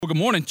Well, good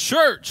morning,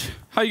 church.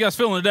 How you guys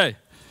feeling today?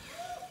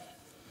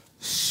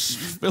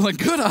 Feeling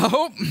good, I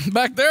hope.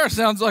 Back there,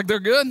 sounds like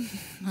they're good.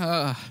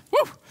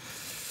 Woo.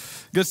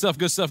 Good stuff,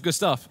 good stuff, good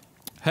stuff.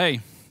 Hey,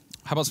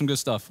 how about some good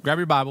stuff? Grab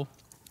your Bible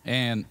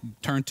and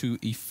turn to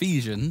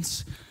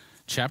Ephesians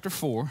chapter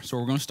 4. So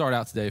we're going to start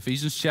out today.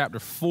 Ephesians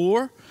chapter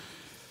 4.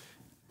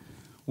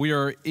 We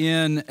are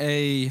in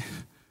a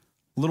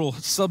little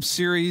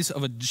sub-series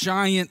of a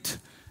giant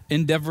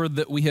endeavor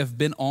that we have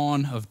been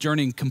on of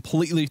journeying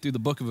completely through the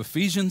book of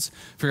Ephesians,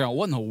 figure out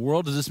what in the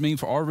world does this mean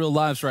for our real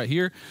lives right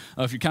here.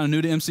 If you're kind of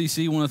new to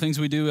MCC, one of the things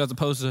we do as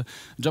opposed to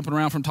jumping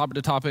around from topic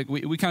to topic,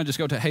 we kind of just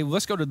go to, hey,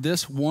 let's go to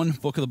this one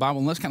book of the Bible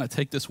and let's kind of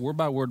take this word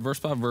by word,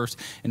 verse by verse,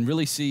 and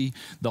really see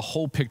the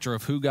whole picture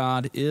of who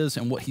God is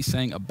and what he's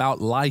saying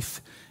about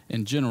life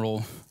in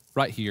general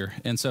right here.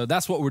 And so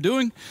that's what we're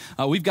doing.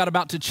 We've got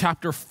about to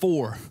chapter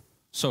 4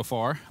 so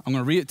far. I'm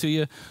going to read it to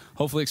you,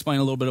 hopefully explain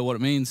a little bit of what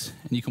it means,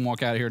 and you can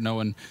walk out of here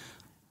knowing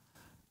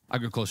I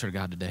go closer to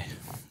God today.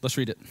 Let's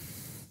read it.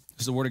 This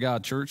is the word of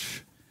God,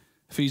 church.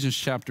 Ephesians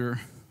chapter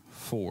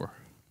 4.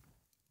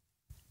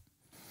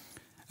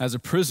 As a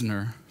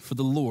prisoner for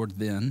the Lord,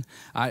 then,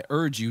 I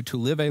urge you to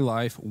live a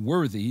life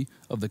worthy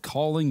of the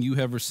calling you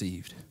have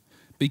received.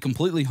 Be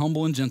completely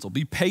humble and gentle.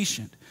 Be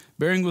patient,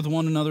 bearing with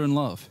one another in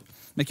love.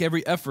 Make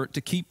every effort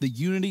to keep the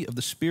unity of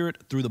the Spirit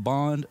through the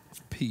bond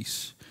of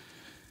peace.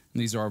 And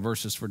these are our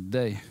verses for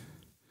today.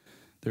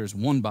 There is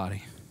one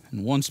body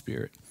and one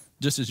Spirit,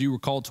 just as you were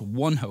called to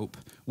one hope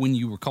when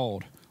you were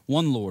called,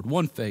 one Lord,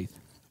 one faith,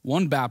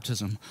 one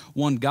baptism,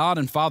 one God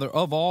and Father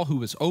of all,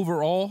 who is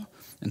over all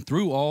and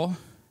through all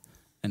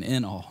and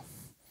in all.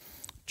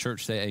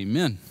 Church, say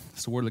amen.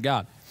 It's the word of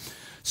God.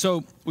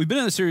 So we've been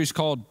in a series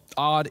called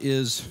Odd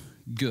is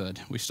Good.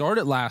 We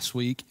started last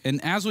week,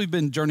 and as we've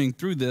been journeying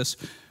through this,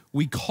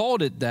 we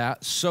called it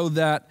that so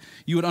that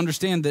you would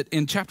understand that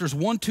in chapters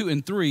 1, 2,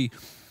 and 3,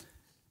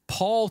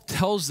 Paul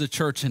tells the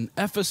church in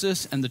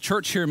Ephesus and the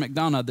church here in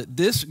McDonough that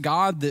this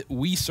God that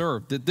we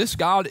serve, that this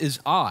God is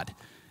odd.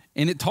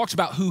 And it talks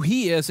about who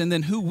he is and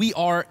then who we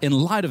are in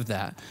light of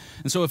that.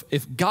 And so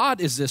if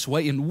God is this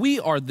way and we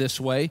are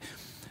this way,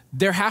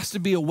 there has to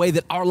be a way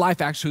that our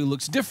life actually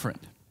looks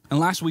different. And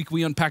last week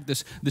we unpacked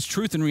this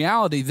truth and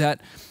reality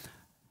that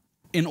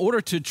in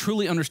order to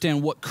truly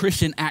understand what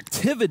Christian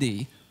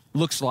activity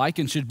looks like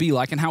and should be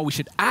like and how we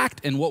should act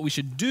and what we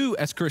should do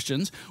as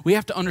Christians, we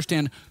have to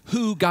understand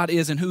who God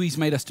is and who he's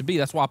made us to be.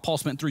 That's why Paul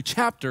spent 3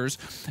 chapters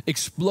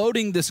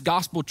exploding this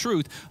gospel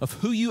truth of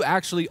who you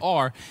actually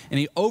are. And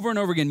he over and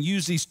over again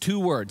used these 2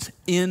 words,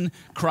 in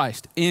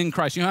Christ, in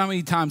Christ. You know how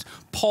many times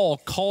Paul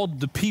called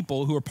the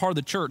people who are part of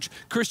the church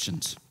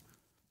Christians?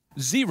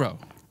 0.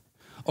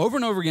 Over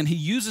and over again, he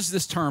uses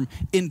this term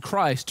in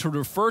Christ to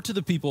refer to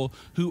the people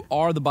who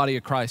are the body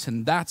of Christ.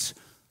 And that's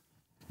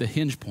the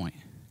hinge point.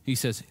 He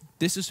says,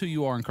 this is who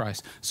you are in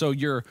Christ. So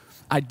your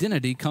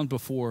identity comes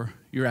before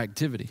your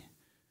activity.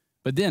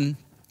 But then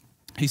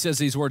he says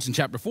these words in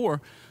chapter 4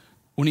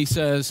 when he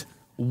says,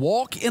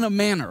 walk in a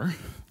manner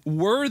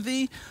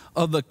worthy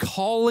of the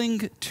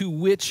calling to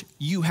which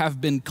you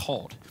have been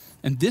called.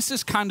 And this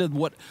is kind of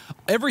what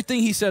everything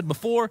he said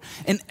before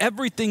and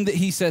everything that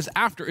he says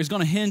after is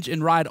going to hinge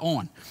and ride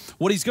on.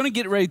 What he's going to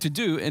get ready to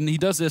do, and he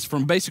does this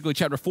from basically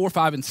chapter 4,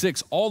 5, and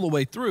 6 all the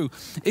way through,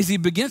 is he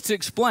begins to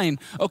explain,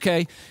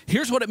 okay,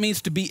 here's what it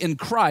means to be in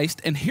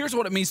Christ, and here's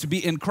what it means to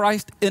be in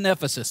Christ in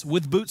Ephesus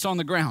with boots on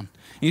the ground.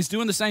 And he's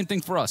doing the same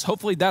thing for us.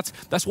 Hopefully that's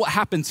what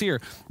happens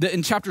here. That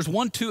in chapters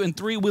 1, 2, and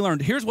 3, we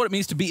learned here's what it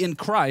means to be in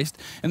Christ,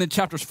 and then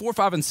chapters 4,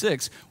 5, and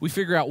 6, we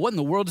figure out what in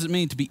the world does it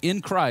mean to be in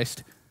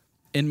Christ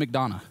in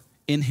McDonough,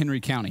 in Henry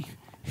County,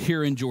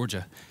 here in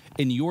Georgia,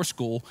 in your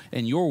school,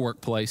 in your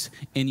workplace,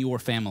 in your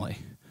family.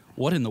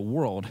 What in the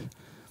world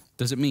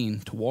does it mean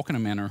to walk in a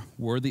manner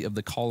worthy of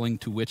the calling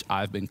to which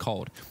I've been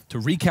called? To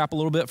recap a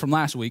little bit from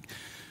last week,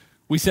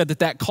 we said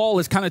that call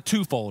is kind of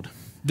twofold,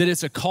 that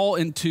it's a call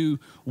into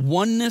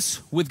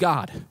oneness with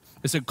God.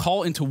 It's a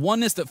call into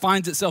oneness that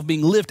finds itself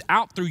being lived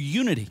out through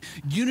unity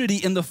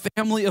in the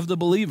family of the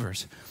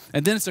believers.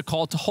 And then it's a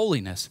call to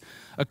holiness,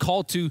 a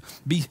call to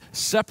be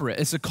separate.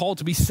 It's a call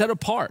to be set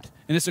apart,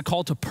 and it's a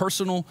call to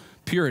personal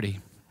purity.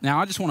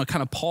 Now, I just want to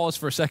kind of pause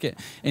for a second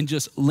and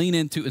just lean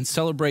into and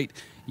celebrate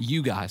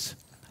you guys.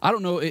 I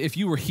don't know if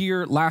you were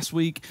here last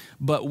week,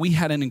 but we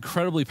had an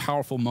incredibly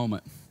powerful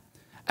moment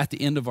at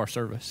the end of our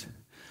service.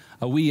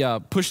 We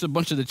pushed a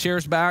bunch of the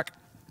chairs back,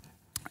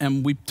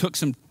 and we took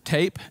some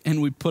tape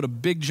and we put a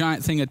big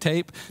giant thing of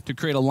tape to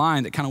create a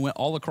line that kind of went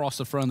all across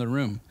the front of the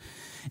room.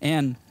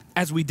 And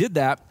as we did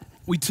that,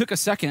 we took a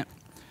second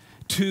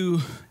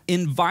to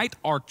invite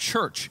our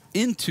church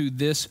into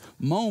this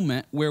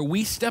moment where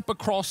we step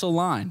across a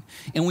line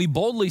and we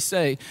boldly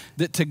say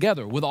that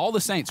together with all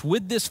the saints,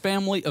 with this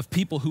family of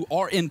people who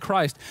are in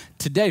Christ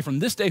today, from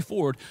this day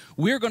forward,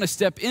 we're going to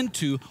step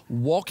into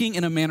walking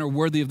in a manner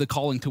worthy of the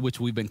calling to which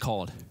we've been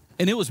called.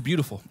 And it was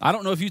beautiful. I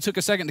don't know if you took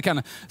a second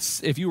to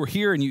if you were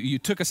here and you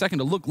took a second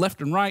to look left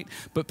and right,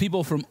 but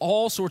people from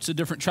all sorts of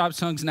different tribes,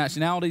 tongues,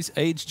 nationalities,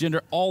 age,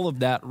 gender, all of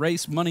that,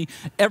 race, money,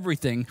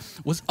 everything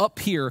was up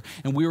here,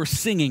 and we were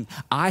singing,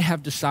 I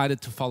have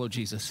decided to follow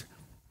Jesus.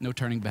 No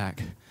turning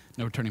back,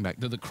 no turning back.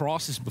 The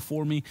cross is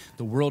before me,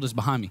 the world is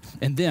behind me.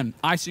 And then,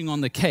 icing on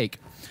the cake,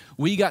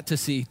 we got to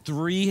see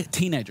 3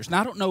 teenagers.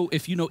 Now, I don't know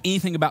if you know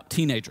anything about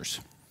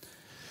teenagers,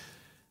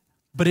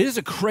 but it is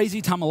a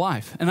crazy time of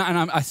life. And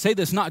I say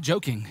this not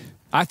joking.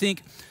 I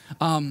think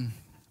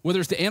whether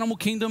it's the animal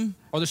kingdom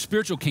or the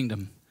spiritual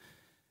kingdom,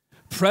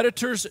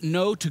 predators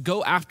know to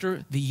go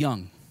after the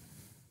young.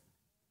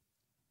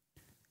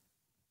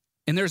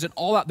 And there's an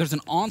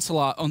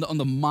onslaught on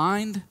the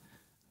mind,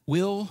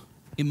 will,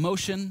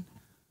 emotion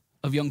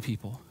of young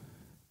people.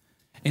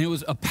 And it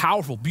was a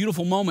powerful,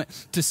 beautiful moment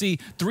to see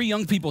 3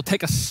 young people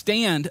take a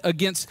stand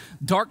against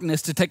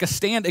darkness, to take a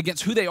stand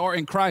against who they are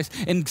in Christ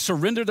and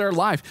surrender their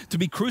life to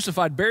be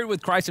crucified, buried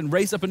with Christ, and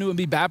raised up anew and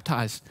be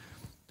baptized.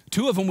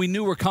 2 of them we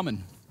knew were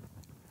coming.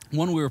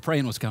 1 we were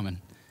praying was coming.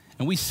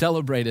 And we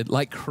celebrated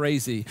like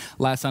crazy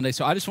last Sunday.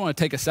 So I just want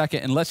to take a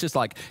second and let's just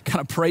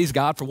kind of praise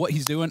God for what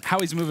he's doing, how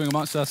he's moving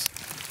amongst us.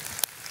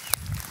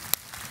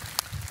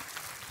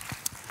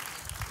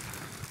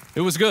 It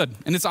was good,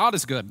 and it's odd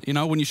as good. You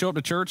know, when you show up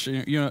to church,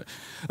 a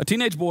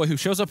teenage boy who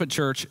shows up at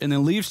church and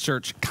then leaves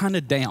church kind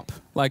of damp.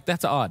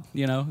 That's odd,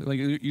 you know.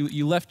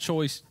 You left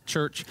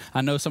church. I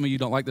know some of you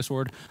don't like this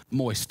word,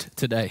 moist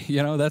today.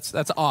 You know,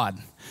 that's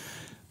odd.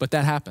 But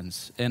that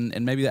happens, and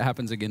maybe that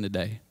happens again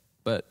today.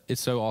 But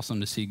it's so awesome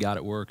to see God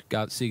at work,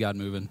 see God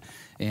moving,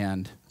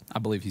 and I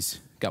believe he's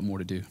got more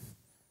to do.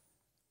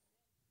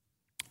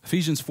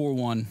 Ephesians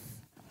 4:1.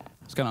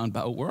 It's kind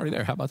of we're already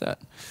there. How about that?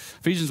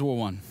 Ephesians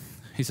 4:1.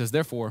 He says,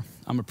 therefore,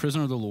 I'm a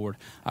prisoner of the Lord.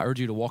 I urge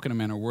you to walk in a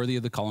manner worthy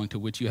of the calling to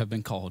which you have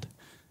been called.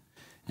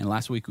 And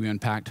last week we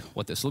unpacked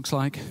what this looks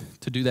like,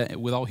 to do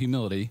that with all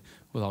humility,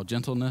 with all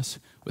gentleness,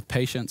 with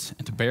patience,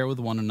 and to bear with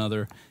one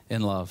another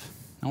in love.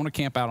 I want to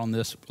camp out on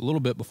this a little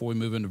bit before we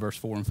move into verse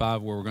 4 and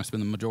 5, where we're going to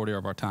spend the majority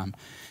of our time.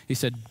 He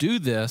said, do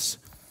this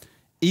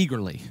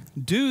eagerly.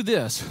 Do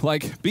this,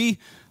 be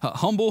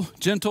humble,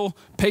 gentle,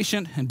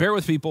 patient, and bear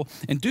with people,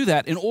 and do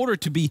that in order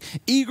to be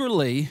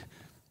eagerly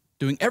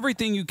doing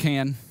everything you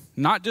can,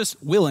 not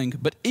just willing,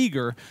 but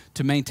eager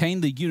to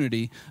maintain the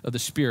unity of the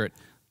Spirit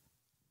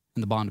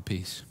and the bond of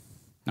peace.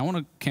 Now, I want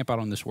to camp out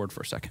on this word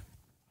for a second.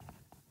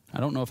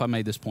 I don't know if I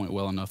made this point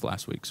well enough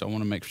last week, so I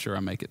want to make sure I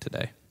make it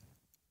today.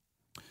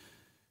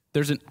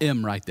 There's an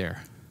M right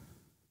there.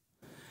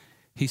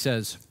 He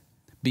says,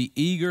 be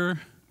eager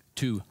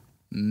to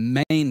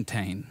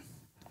maintain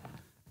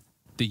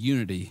the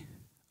unity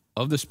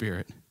of the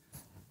Spirit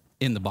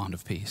in the bond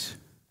of peace.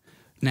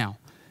 Now,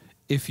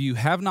 if you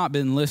have not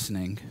been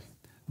listening,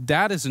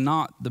 that is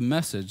not the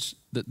message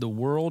that the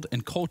world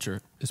and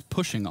culture is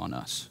pushing on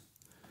us.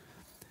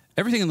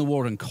 Everything in the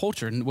world and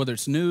culture, whether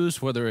it's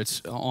news, whether it's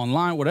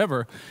online,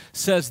 whatever,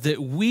 says that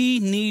we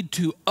need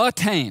to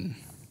attain.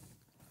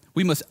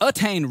 We must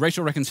attain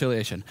racial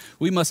reconciliation.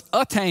 We must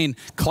attain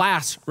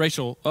class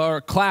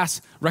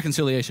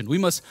reconciliation. We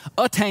must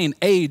attain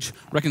age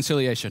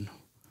reconciliation.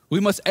 We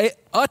must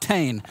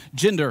attain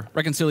gender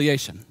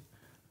reconciliation.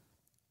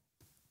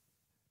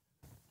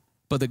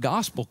 But the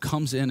gospel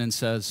comes in and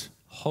says,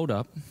 hold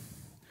up.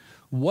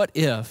 What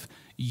if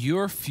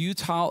your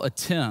futile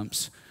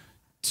attempts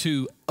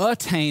to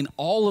attain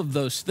all of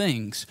those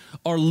things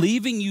are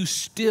leaving you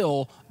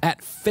still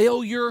at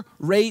failure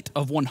rate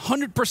of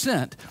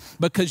 100%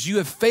 because you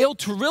have failed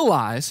to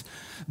realize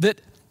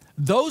that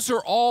those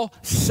are all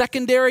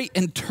secondary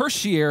and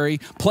tertiary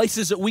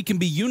places that we can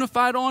be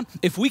unified on.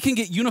 If we can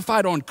get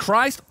unified on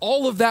Christ,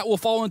 all of that will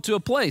fall into a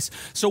place.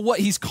 So what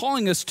he's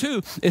calling us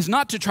to is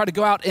not to try to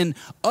go out and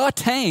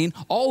attain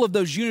all of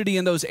those unity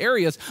in those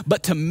areas,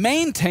 but to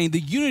maintain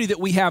the unity that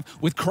we have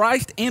with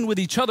Christ and with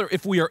each other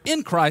if we are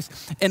in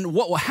Christ. And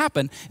what will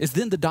happen is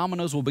then the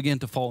dominoes will begin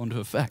to fall into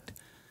effect.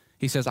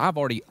 He says, I've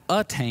already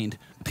attained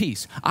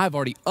peace. I've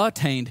already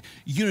attained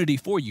unity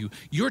for you.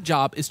 Your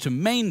job is to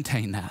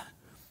maintain that.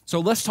 So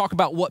let's talk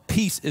about what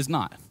peace is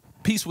not.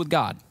 Peace with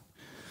God.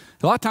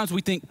 A lot of times we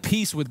think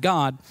peace with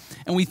God,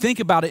 and we think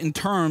about it in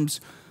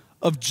terms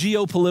of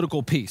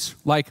geopolitical peace,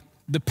 like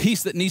the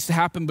peace that needs to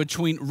happen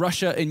between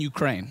Russia and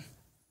Ukraine.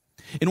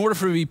 In order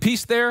for there to be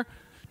peace there,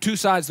 2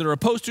 sides that are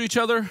opposed to each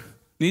other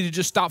need to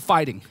just stop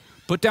fighting.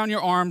 Put down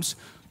your arms.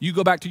 You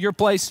go back to your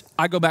place.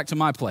 I go back to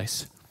my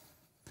place.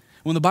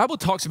 When the Bible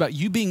talks about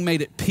you being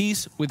made at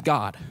peace with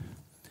God,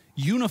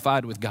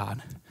 unified with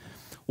God,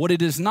 what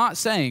it is not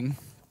saying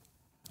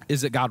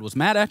is that God was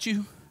mad at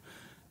you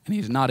and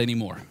he's not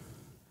anymore.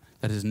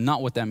 That is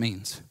not what that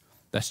means.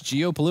 That's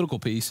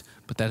geopolitical peace,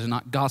 but that is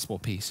not gospel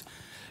peace.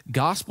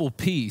 Gospel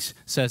peace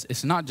says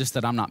it's not just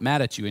that I'm not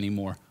mad at you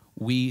anymore.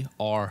 We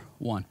are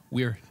one.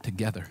 We're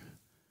together.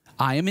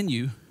 I am in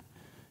you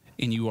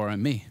and you are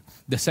in me.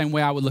 The same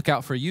way I would look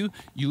out for you,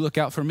 you look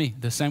out for me.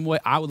 The same way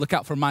I would look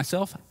out for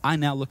myself, I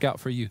now look out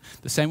for you.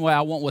 The same way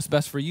I want what's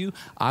best for you,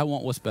 I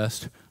want what's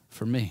best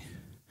for me.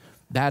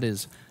 That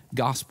is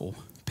gospel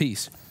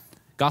peace.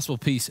 Gospel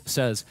of peace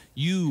says,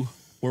 you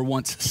were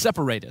once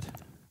separated.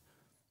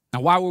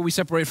 Now, why were we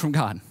separated from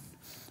God?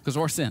 Because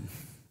of our sin,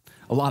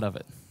 a lot of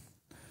it,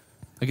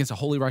 against a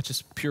holy,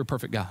 righteous, pure,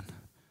 perfect God.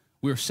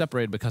 We were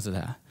separated because of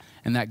that.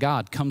 And that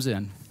God comes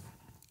in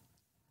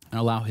and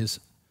allows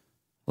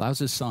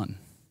his son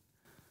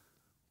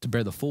to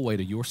bear the full weight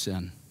of your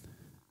sin,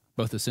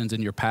 both the sins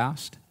in your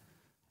past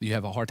that you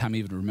have a hard time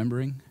even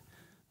remembering,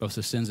 both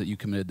the sins that you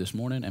committed this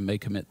morning and may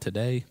commit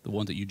today, the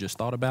ones that you just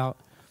thought about,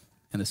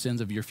 and the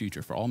sins of your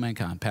future for all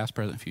mankind, past,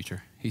 present,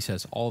 future. He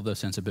says all of those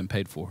sins have been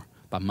paid for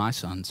by my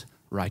son's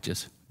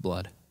righteous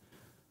blood.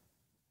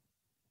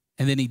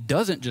 And then he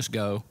doesn't just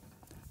go,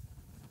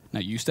 now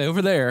you stay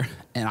over there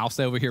and I'll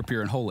stay over here pure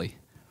and holy.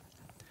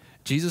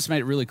 Jesus made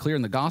it really clear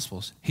in the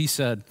Gospels. He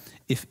said,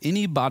 if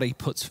anybody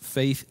puts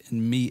faith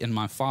in me and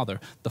my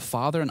Father, the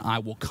Father and I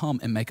will come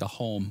and make a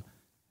home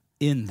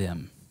in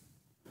them.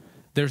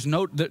 There's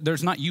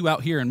not you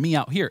out here and me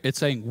out here. It's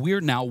saying we're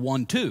now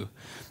one too.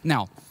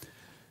 Now,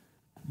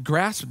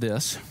 grasp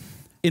this.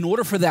 In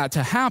order for that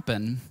to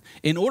happen,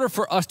 in order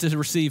for us to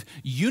receive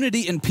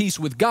unity and peace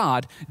with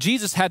God,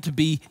 Jesus had to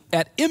be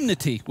at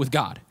enmity with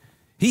God.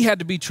 He had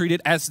to be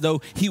treated as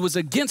though he was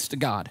against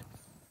God.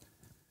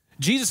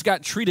 Jesus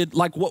got treated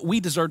like what we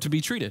deserve to be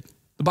treated.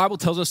 The Bible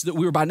tells us that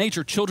we were by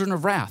nature children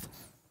of wrath.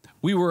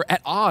 We were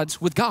at odds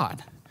with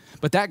God.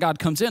 But that God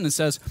comes in and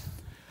says,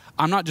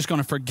 I'm not just going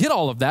to forget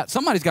all of that.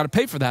 Somebody's got to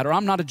pay for that, or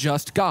I'm not a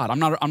just God. I'm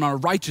not a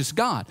righteous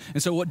God.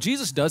 And so what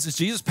Jesus does is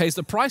Jesus pays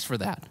the price for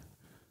that.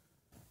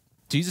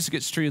 Jesus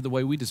gets treated the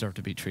way we deserve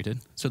to be treated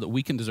so that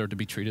we can deserve to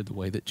be treated the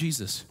way that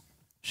Jesus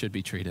should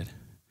be treated.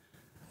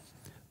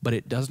 But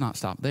it does not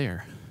stop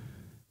there.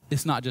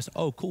 It's not just,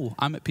 oh, cool,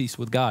 I'm at peace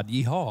with God,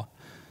 yeehaw.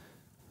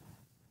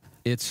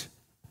 It's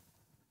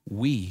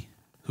we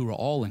who are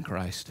all in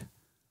Christ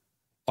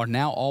are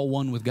now all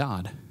one with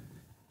God.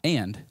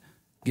 And,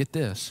 get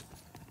this,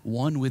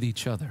 one with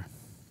each other.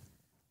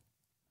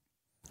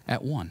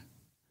 At one.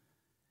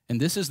 And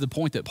this is the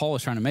point that Paul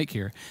is trying to make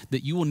here,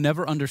 that you will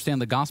never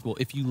understand the gospel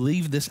if you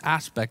leave this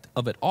aspect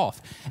of it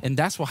off. And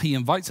that's why he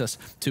invites us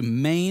to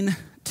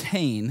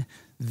maintain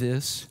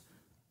this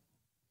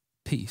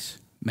peace,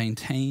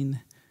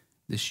 maintain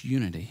this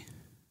unity.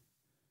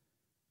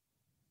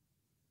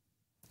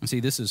 And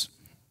see, this is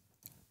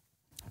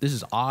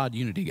odd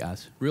unity,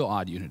 guys, real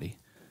odd unity.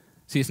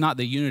 See, it's not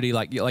the unity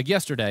like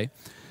yesterday.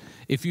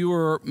 If you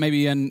were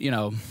maybe in,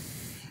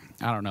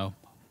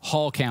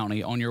 Hall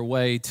County on your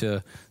way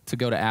to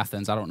go to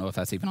Athens. I don't know if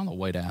that's even on the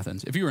way to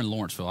Athens. If you were in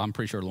Lawrenceville, I'm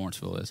pretty sure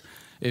Lawrenceville is.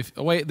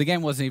 The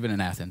game wasn't even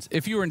in Athens.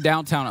 If you were in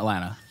downtown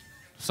Atlanta,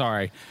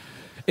 sorry.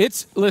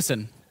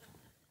 Listen,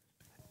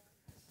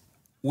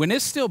 when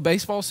it's still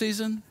baseball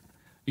season,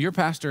 your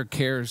pastor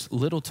cares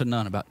little to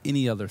none about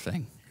any other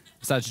thing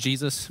besides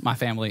Jesus, my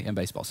family, and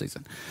baseball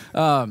season.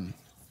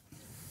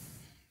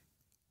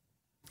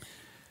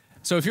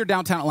 So if you're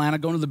downtown Atlanta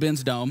going to the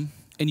Benz Dome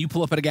and you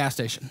pull up at a gas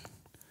station,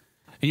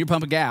 and you're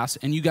pumping gas,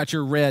 and you got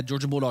your red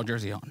Georgia Bulldog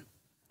jersey on.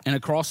 And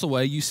across the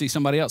way, you see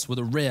somebody else with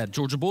a red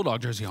Georgia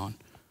Bulldog jersey on.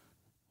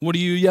 What do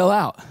you yell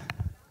out?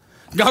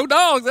 Go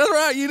Dogs, that's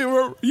right.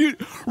 You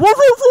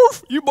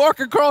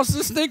bark across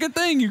this stinking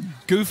thing, you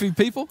goofy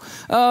people.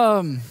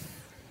 Now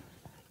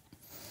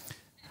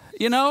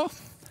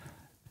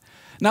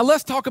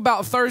let's talk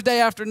about Thursday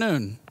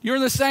afternoon. You're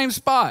in the same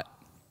spot.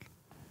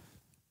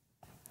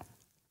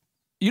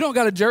 You don't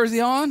got a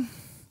jersey on?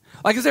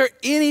 Like, is there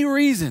any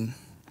reason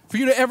for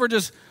you to ever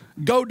just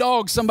go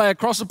dog somebody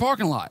across the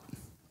parking lot?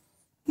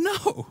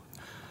 No,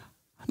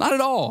 not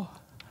at all.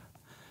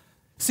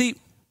 See,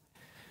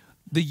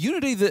 the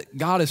unity that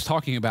God is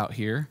talking about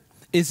here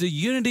is a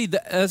unity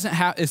that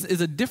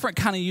is a different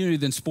kind of unity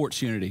than sports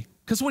unity.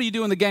 Because what do you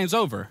do when the game's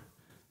over?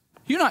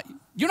 You're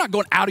not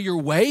going out of your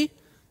way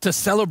to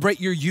celebrate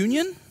your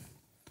union.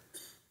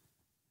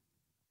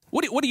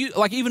 What do you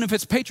like? Even if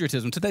it's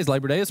patriotism, today's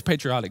Labor Day, it's a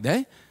patriotic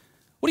day.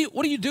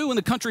 What do you do when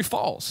the country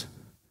falls?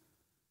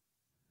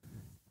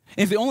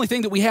 If the only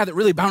thing that we had that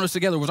really bound us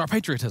together was our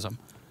patriotism,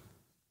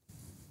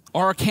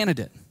 or our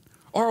candidate,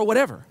 or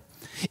whatever.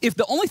 If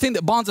the only thing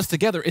that bonds us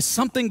together is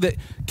something that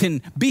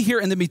can be here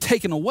and then be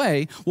taken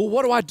away, well,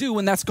 what do I do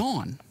when that's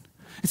gone?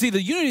 You see,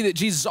 the unity that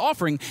Jesus is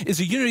offering is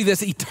a unity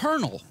that's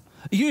eternal,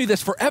 a unity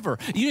that's forever,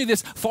 a unity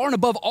that's far and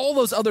above all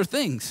those other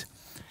things.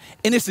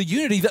 And it's the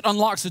unity that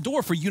unlocks the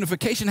door for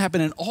unification to happen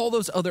in all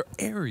those other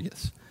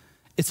areas.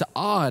 It's an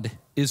odd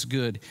is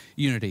good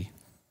unity.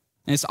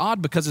 And it's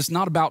odd because it's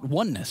not about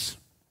oneness.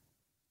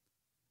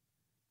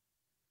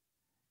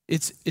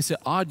 It's an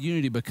odd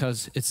unity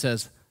because it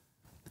says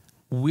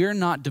we're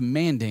not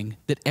demanding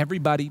that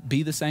everybody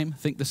be the same,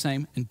 think the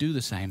same, and do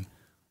the same.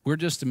 We're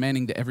just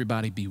demanding that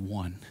everybody be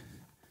one.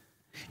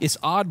 It's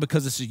odd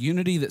because it's a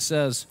unity that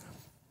says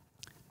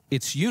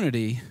it's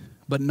unity,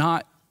 but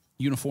not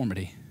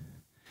uniformity.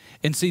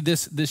 And see,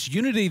 this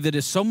unity that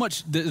is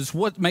that is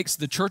what makes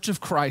the Church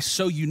of Christ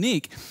so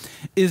unique,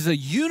 is a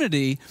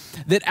unity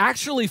that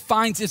actually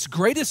finds its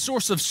greatest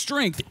source of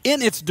strength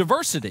in its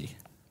diversity.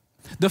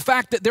 The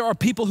fact that there are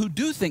people who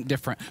do think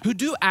different, who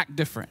do act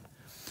different,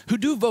 who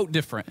do vote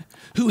different,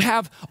 who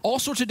have all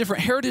sorts of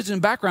different heritage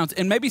and backgrounds,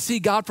 and maybe see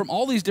God from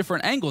all these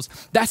different angles.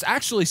 That's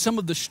actually some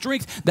of the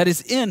strength that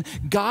is in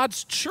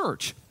God's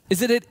church, is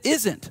that it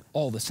isn't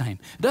all the same.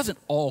 It doesn't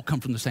all come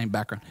from the same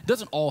background. It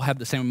doesn't all have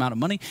the same amount of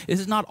money. It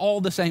is not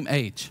all the same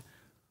age.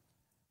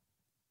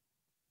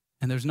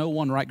 And there's no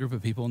one right group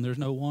of people, and there's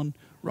no one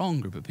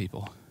wrong group of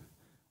people.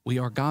 We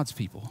are God's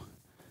people,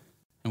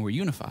 and we're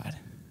unified.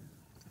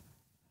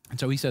 And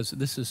so he says,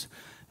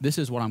 this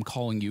is what I'm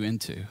calling you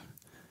into.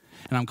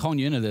 And I'm calling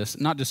you into this,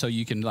 not just so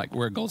you can like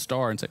wear a gold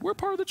star and say, we're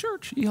part of the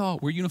church.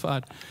 Yeehaw, we're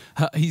unified.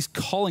 He's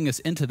calling us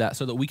into that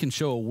so that we can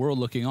show a world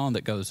looking on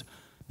that goes,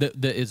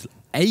 that is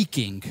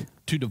aching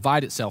to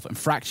divide itself and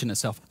fraction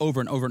itself over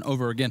and over and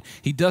over again.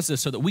 He does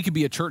this so that we could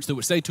be a church that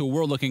would say to a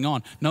world looking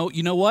on, no,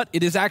 you know what?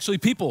 It is actually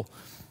people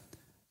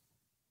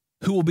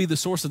who will be the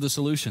source of the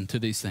solution to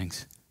these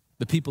things,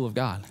 the people of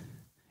God.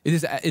 It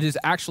is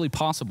actually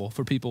possible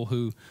for people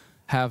who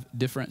have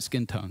different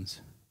skin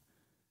tones,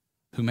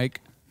 who make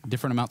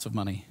different amounts of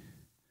money,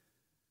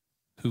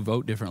 who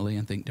vote differently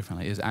and think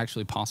differently. It is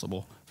actually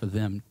possible for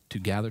them to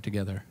gather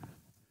together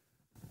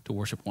to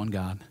worship one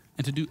God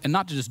and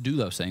not to just do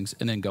those things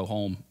and then go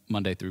home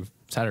Monday through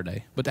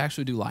Saturday, but to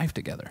actually do life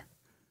together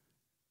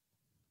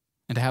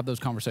and to have those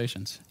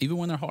conversations, even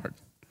when they're hard.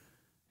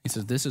 He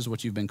says, this is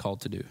what you've been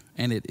called to do.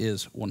 And it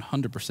is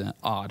 100%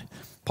 odd.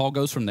 Paul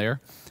goes from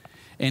there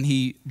and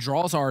he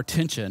draws our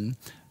attention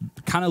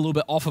kind of a little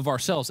bit off of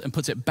ourselves and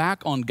puts it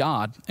back on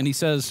God. And he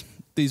says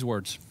these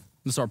words.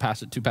 This is our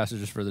passage, 2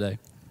 passages for the day.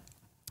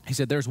 He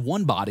said, there's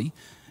one body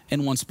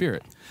and one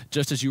spirit,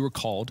 just as you were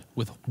called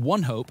with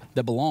one hope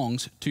that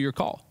belongs to your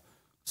call.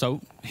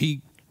 So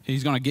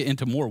he's going to get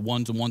into more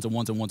ones and ones and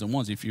ones and ones and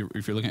ones if you're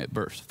looking at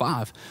verse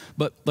 5.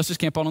 But let's just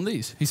camp on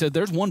these. He said,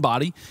 there's one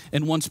body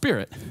and one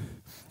spirit.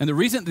 And the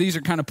reason these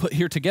are kind of put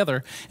here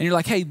together, and you're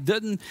like, hey,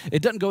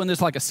 it doesn't go in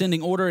this like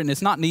ascending order, and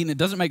it's not neat, and it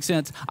doesn't make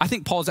sense. I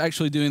think Paul's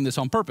actually doing this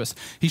on purpose.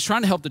 He's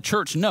trying to help the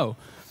church know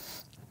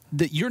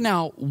that you're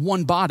now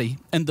one body,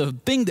 and the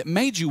thing that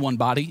made you one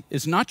body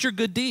is not your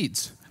good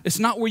deeds. It's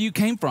not where you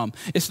came from.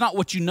 It's not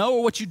what you know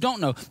or what you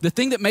don't know. The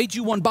thing that made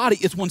you one body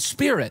is one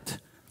spirit.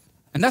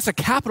 And that's a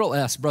capital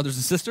S, brothers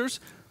and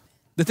sisters.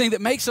 The thing that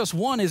makes us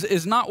one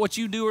is not what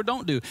you do or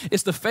don't do.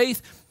 It's the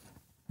faith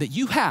that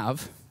you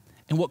have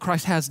in what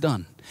Christ has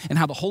done and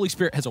how the Holy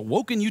Spirit has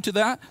awoken you to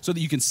that so that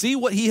you can see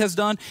what he has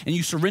done and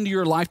you surrender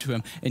your life to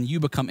him and you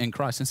become in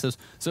Christ. And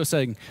so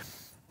saying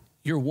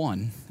you're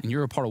one and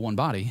you're a part of one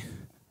body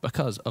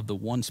because of the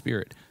one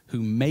Spirit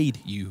who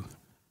made you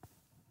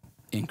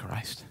in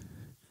Christ.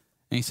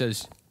 And he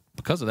says,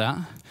 because of that,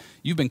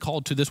 you've been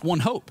called to this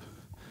one hope.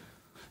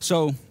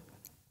 So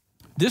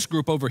this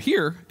group over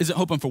here isn't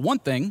hoping for one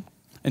thing,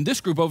 and this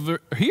group over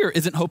here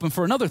isn't hoping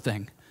for another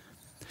thing.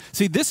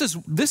 See, this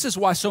is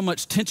why so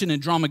much tension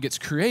and drama gets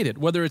created,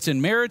 whether it's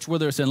in marriage,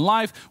 whether it's in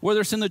life,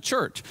 whether it's in the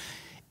church.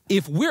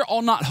 If we're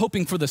all not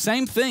hoping for the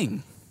same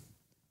thing,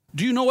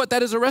 do you know what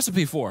that is a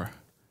recipe for?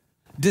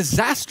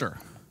 Disaster.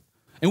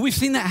 And we've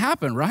seen that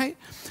happen, right?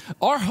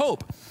 Our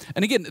hope,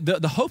 and again,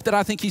 the hope that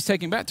I think he's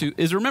taking back to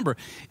is, remember,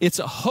 it's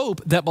a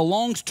hope that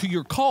belongs to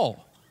your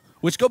call,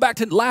 which go back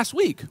to last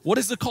week. What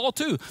is the call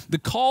to? The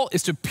call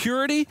is to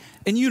purity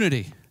and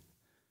unity.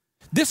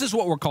 This is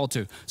what we're called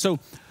to. So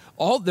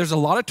there's a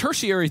lot of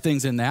tertiary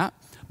things in that,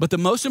 but the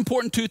most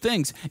important two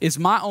things is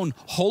my own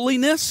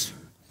holiness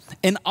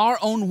and our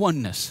own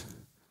oneness.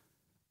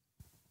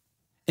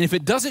 And if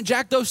it doesn't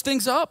jack those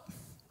things up,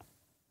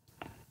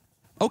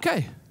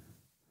 okay.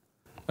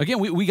 Again,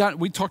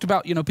 we talked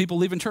about, people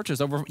leaving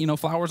churches over,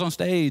 flowers on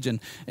stage and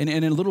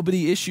little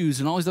bitty issues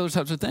and all these other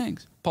types of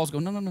things. Paul's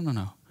going,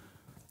 no.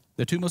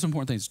 The two most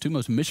important things, two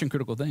most mission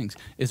critical things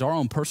is our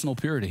own personal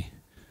purity.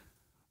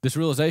 This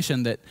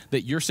realization that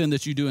your sin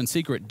that you do in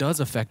secret does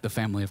affect the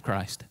family of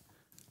Christ.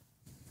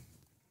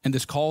 And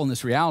this call and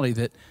this reality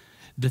that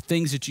the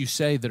things that you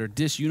say that are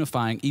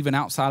disunifying, even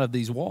outside of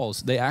these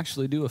walls, they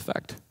actually do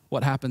affect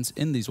what happens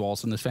in these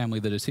walls in this family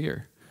that is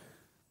here.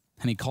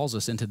 And he calls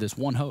us into this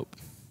one hope.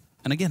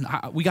 And again,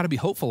 we got to be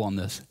hopeful on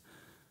this.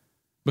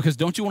 Because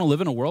don't you want to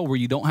live in a world where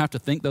you don't have to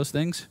think those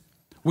things?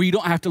 Where you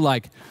don't have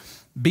to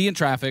be in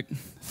traffic,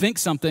 think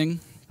something,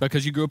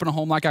 because you grew up in a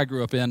home like I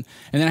grew up in,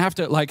 and then have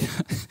to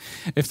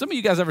if some of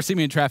you guys ever see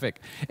me in traffic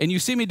and you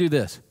see me do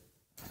this,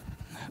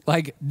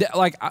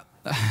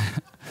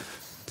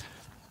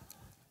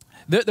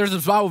 there's a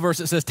Bible verse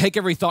that says, take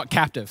every thought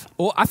captive.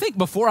 Well, I think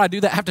before I do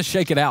that, I have to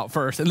shake it out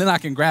first, and then I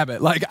can grab it.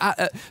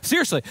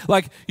 Seriously,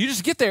 you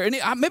just get there, and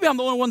maybe I'm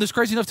the only one that's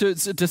crazy enough to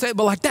say it,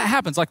 but that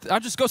happens. I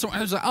just go somewhere,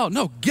 and I was oh,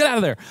 no, get out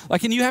of there.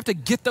 And you have to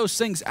get those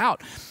things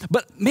out.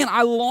 But, man,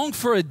 I long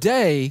for a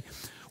day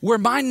where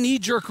my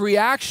knee-jerk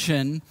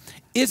reaction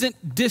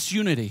isn't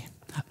disunity.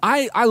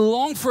 I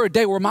long for a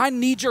day where my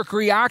knee-jerk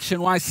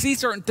reaction when I see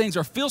certain things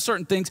or feel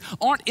certain things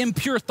aren't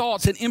impure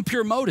thoughts and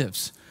impure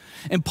motives.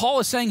 And Paul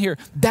is saying here,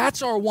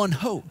 that's our one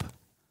hope.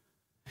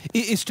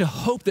 It is to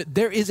hope that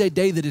there is a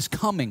day that is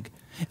coming,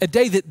 a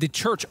day that the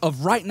church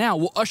of right now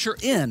will usher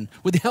in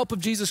with the help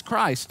of Jesus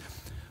Christ,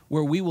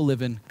 where we will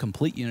live in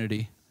complete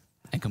unity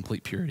and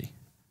complete purity.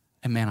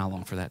 And man, I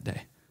long for that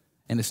day.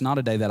 And it's not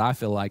a day that I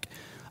feel like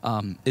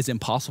is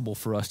impossible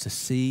for us to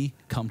see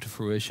come to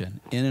fruition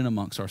in and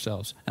amongst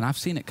ourselves. And I've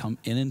seen it come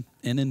in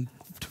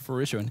to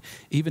fruition,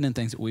 even in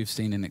things that we've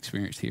seen and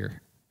experienced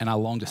here. And I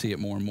long to see it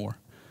more and more.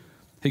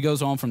 He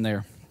goes on from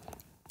there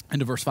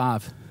into verse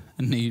 5,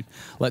 and he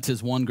lets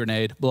his one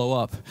grenade blow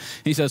up.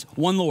 He says,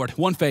 one Lord,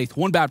 one faith,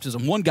 one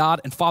baptism, one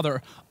God and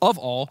Father of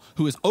all,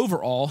 who is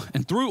over all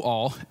and through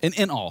all and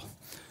in all.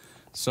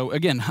 So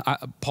again,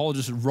 Paul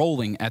just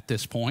rolling at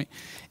this point,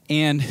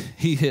 and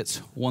he hits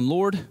one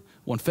Lord,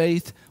 one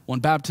faith, one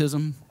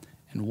baptism,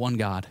 and one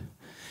God.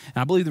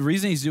 And I believe the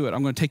reason he's doing it,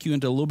 I'm going to take you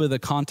into a little bit of the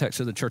context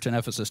of the church in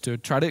Ephesus to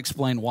try to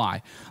explain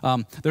why.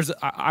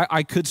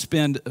 I could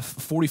spend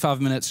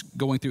 45 minutes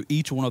going through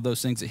each one of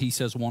those things that he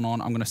says one on.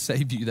 I'm going to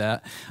save you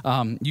that.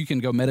 You can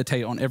go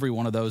meditate on every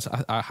one of those.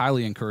 I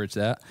highly encourage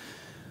that.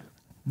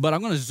 But I'm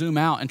going to zoom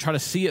out and try to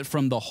see it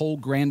from the whole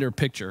grander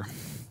picture.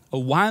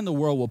 Why in the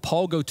world will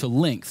Paul go to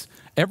lengths?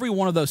 Every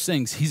one of those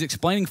things he's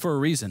explaining for a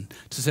reason,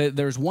 to say that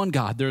there's one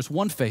God, there's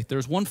one faith,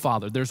 there's one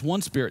Father, there's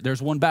one Spirit,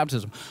 there's one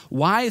baptism.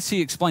 Why is he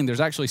explaining?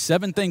 There's actually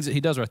 7 things that he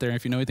does right there. And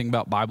if you know anything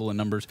about Bible and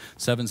numbers,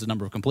 7 is the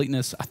number of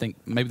completeness. I think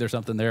maybe there's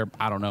something there.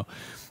 I don't know.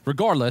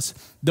 Regardless,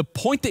 the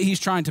point that he's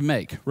trying to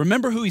make,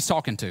 remember who he's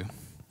talking to.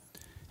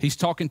 He's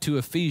talking to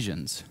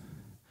Ephesians.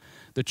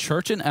 The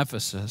church in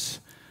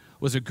Ephesus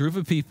was a group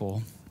of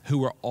people who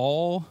were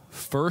all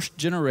first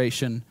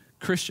generation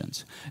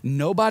Christians.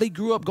 Nobody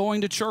grew up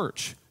going to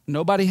church.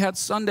 Nobody had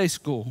Sunday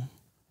school,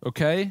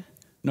 okay?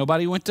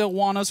 Nobody went to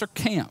Awanas or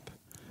camp.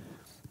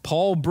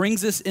 Paul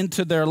brings this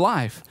into their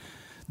life.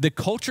 The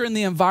culture and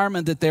the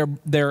environment that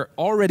they're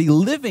already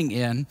living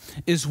in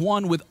is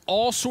one with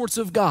all sorts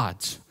of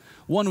gods,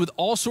 one with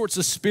all sorts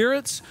of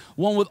spirits,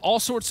 one with all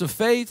sorts of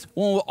faith,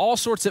 one with all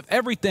sorts of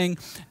everything,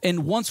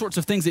 and one sorts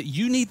of things that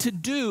you need to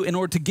do in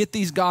order to get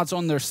these gods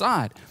on their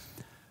side.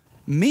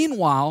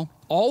 Meanwhile,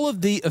 all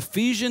of the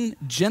Ephesian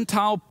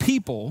Gentile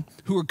people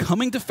who are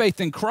coming to faith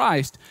in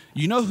Christ,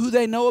 you know who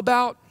they know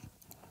about?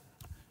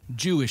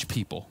 Jewish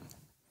people.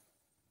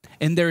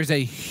 And there is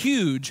a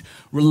huge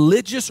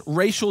religious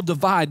racial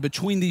divide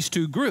between these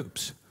two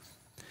groups.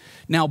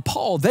 Now,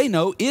 Paul, they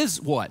know,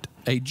 is what?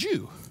 A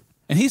Jew.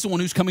 And he's the one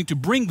who's coming to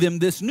bring them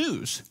this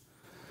news.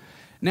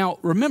 Now,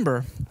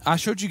 remember, I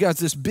showed you guys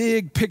this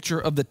big picture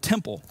of the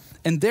temple.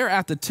 And there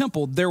at the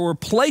temple, there were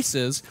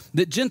places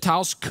that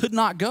Gentiles could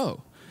not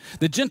go.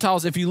 The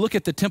Gentiles, if you look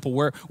at the temple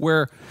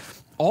where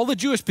all the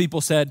Jewish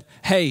people said,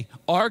 hey,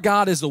 our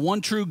God is the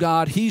one true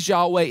God, he's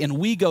Yahweh, and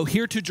we go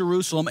here to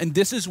Jerusalem, and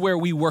this is where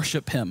we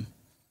worship him.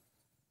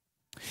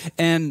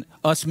 And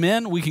us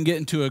men, we can get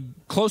into a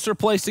closer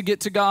place to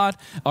get to God.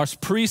 Us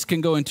priests can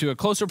go into a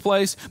closer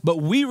place,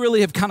 but we really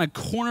have kind of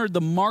cornered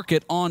the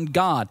market on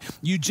God.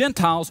 You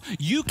Gentiles,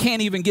 you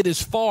can't even get as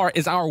far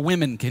as our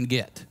women can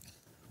get.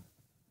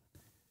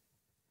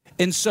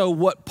 And so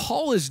what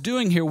Paul is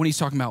doing here when he's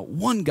talking about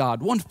one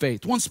God, one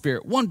faith, one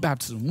Spirit, one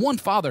baptism, one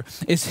Father,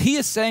 is he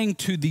is saying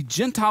to the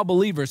Gentile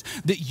believers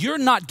that you're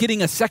not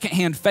getting a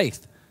secondhand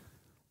faith.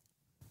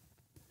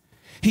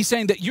 He's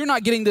saying that you're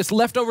not getting this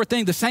leftover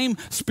thing, the same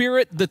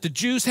Spirit that the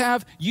Jews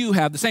have, you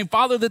have. The same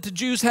Father that the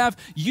Jews have,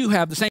 you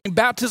have. The same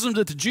baptism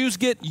that the Jews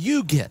get,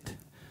 you get.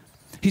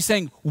 He's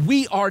saying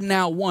we are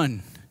now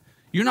one.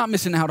 You're not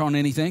missing out on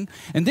anything.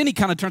 And then he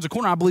kind of turns a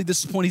corner. I believe this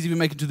is the point he's even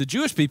making to the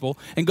Jewish people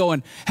and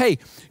going, hey,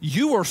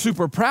 you were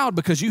super proud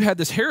because you had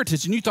this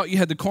heritage and you thought you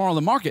had the car on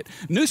the market.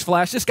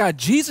 Newsflash, this guy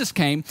Jesus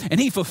came and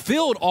he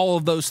fulfilled all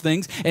of those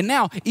things. And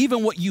now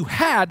even what you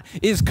had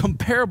is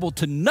comparable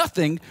to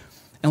nothing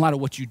in light of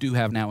what you do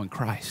have now in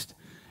Christ.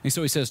 And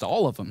so he says to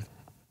all of them,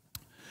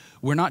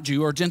 we're not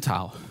Jew or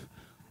Gentile.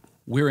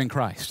 We're in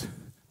Christ.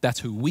 That's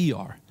who we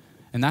are.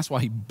 And that's why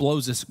he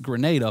blows this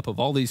grenade up of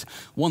all these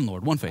one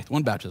Lord, one faith,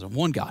 one baptism,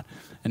 one God.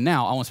 And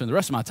now I want to spend the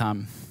rest of my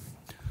time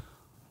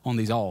on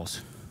these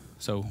alls.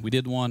 So we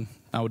did one,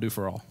 I will do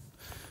for all.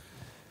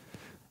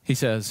 He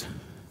says,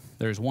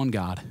 there's one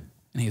God,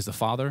 and he is the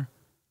Father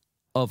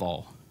of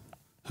all,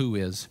 who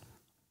is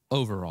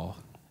over all,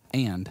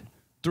 and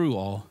through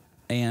all,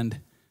 and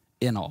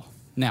in all.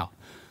 Now,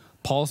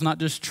 Paul's not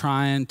just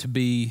trying to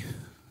be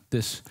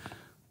this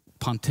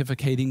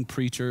pontificating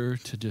preacher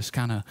to just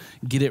kind of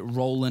get it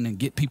rolling and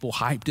get people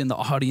hyped in the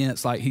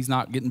audience. Like he's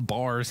not getting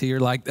bars here.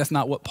 Like that's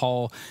not what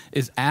Paul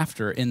is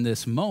after in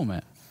this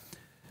moment.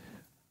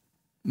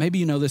 Maybe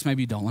you know this,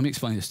 maybe you don't. Let me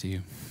explain this to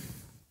you.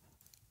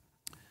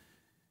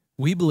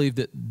 We believe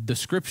that the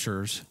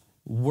scriptures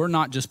were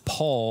not just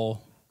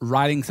Paul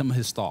writing some of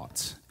his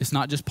thoughts. It's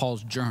not just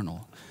Paul's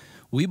journal.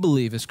 We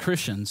believe as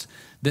Christians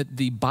that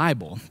the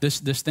Bible, this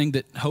thing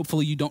that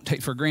hopefully you don't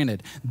take for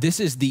granted, this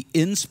is the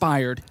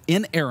inspired,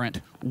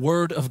 inerrant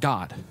Word of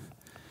God.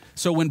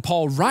 So when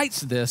Paul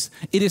writes this,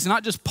 it is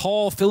not just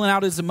Paul filling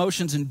out his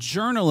emotions and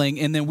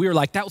journaling, and then we're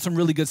like, that was some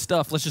really good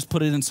stuff. Let's just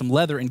put it in some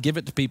leather and give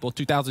it to people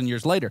 2,000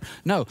 years later.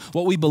 No,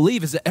 what we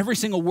believe is that every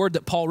single word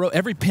that Paul wrote,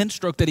 every pen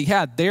stroke that he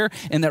had there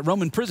in that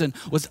Roman prison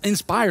was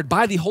inspired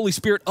by the Holy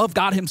Spirit of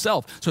God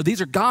himself. So these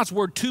are God's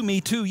word to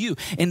me, to you.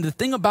 And the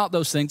thing about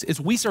those things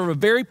is we serve a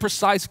very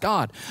precise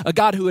God, a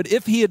God who,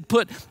 if he had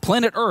put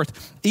planet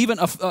Earth even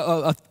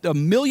a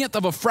millionth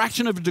of a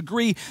fraction of a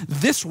degree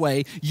this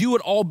way, you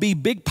would all be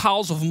big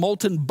piles of molten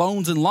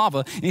bones and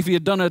lava. And if he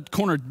had done a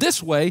corner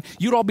this way,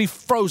 you'd all be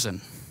frozen.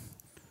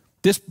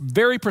 This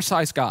very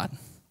precise God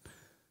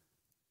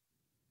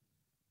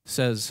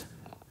says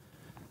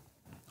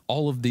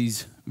all of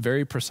these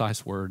very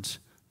precise words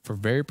for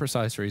very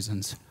precise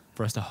reasons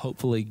for us to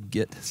hopefully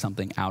get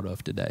something out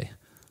of today.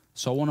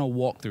 So I want to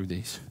walk through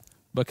these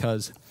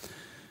because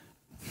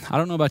I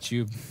don't know about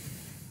you,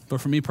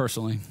 but for me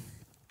personally,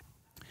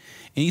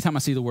 anytime I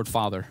see the word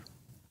Father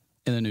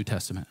in the New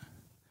Testament,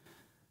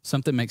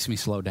 something makes me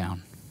slow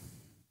down.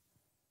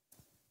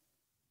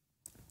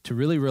 To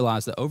really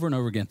realize that over and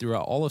over again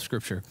throughout all of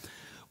Scripture,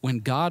 when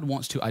God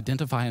wants to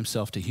identify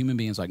himself to human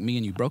beings like me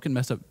and you, broken,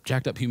 messed up,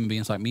 jacked up human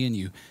beings like me and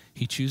you,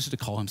 he chooses to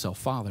call himself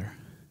Father.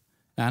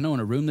 And I know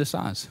in a room this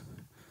size,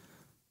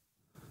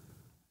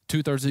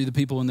 2/3 of the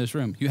people in this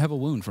room, you have a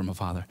wound from a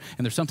father.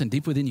 And there's something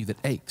deep within you that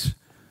aches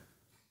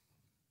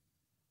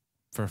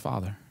for a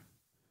father.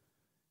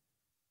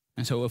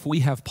 And so if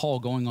we have Paul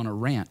going on a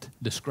rant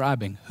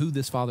describing who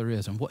this Father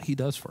is and what he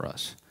does for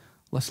us,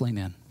 let's lean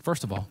in.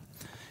 First of all,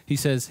 he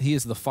says he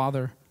is the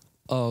Father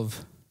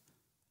of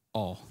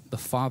all. The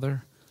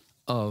Father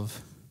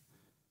of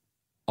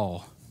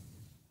all.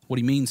 What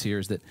he means here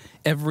is that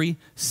every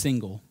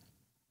single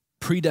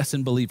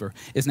predestined believer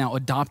is now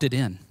adopted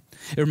in.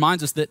 It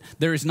reminds us that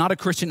there is not a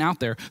Christian out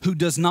there who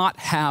does not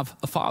have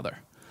a father.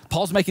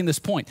 Paul's making this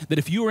point that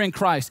if you are in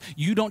Christ,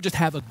 you don't just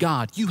have a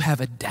God, you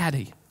have a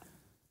daddy.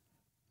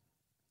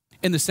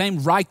 And the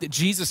same right that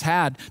Jesus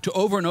had to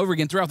over and over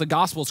again throughout the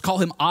Gospels call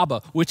him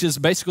Abba, which is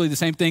basically the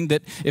same thing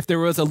that if there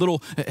was a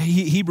little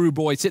Hebrew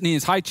boy sitting in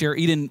his high chair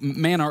eating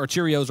manna or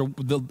Cheerios or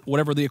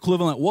whatever the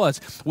equivalent was,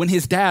 when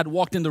his dad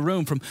walked in the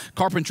room from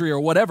carpentry or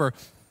whatever,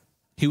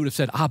 he would have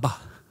said, Abba,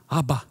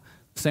 Abba,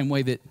 the same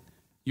way that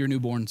your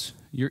newborns,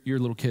 your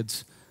little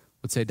kids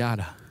would say,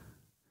 Dada.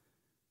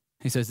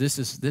 He says,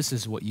 this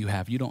is what you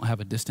have. You don't have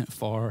a distant,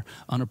 far,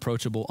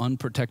 unapproachable,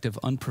 unprotective,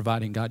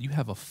 unproviding God. You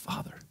have a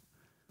Father.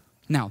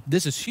 Now,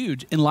 this is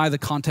huge in light of the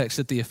context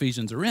that the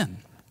Ephesians are in.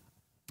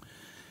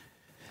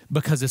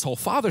 Because this whole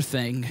father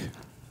thing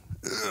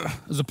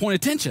is a point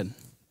of tension.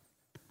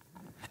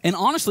 And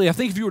honestly, I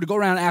think if you were to go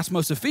around and ask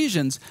most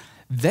Ephesians,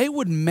 they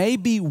would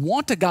maybe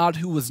want a God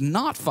who was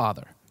not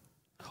Father,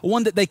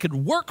 one that they could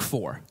work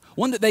for,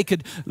 one that they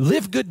could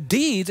live good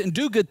deeds and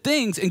do good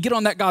things and get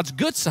on that God's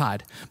good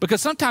side. Because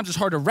sometimes it's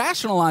hard to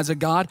rationalize a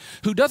God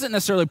who doesn't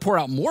necessarily pour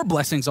out more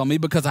blessings on me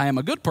because I am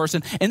a good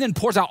person and then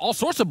pours out all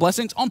sorts of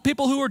blessings on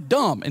people who are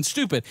dumb and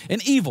stupid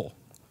and evil.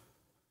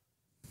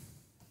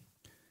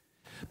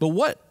 But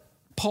what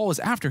Paul is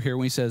after here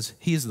when he says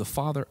he is the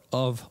Father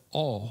of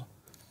all,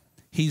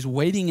 he's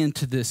wading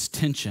into this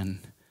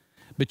tension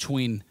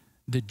between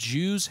the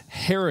Jews'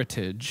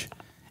 heritage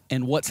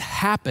and what's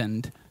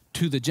happened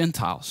to the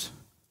Gentiles.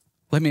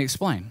 Let me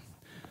explain.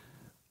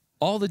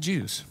 All the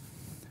Jews,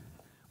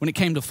 when it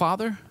came to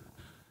Father,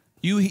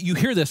 you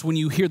hear this when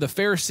you hear the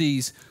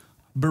Pharisees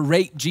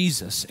berate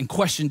Jesus and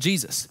question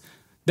Jesus.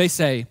 They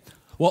say,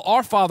 well,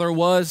 our father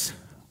was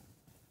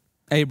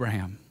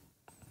Abraham.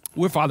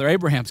 We're Father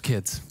Abraham's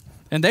kids.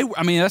 And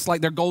that's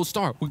like their gold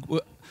star.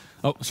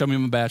 Oh, show me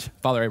my badge.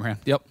 Father Abraham.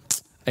 Yep,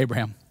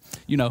 Abraham.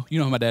 You know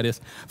who my dad is.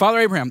 Father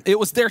Abraham. It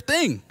was their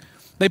thing.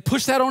 They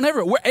pushed that on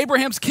everyone. We're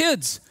Abraham's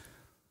kids.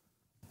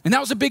 And that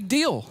was a big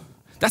deal.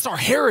 That's our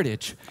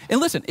heritage. And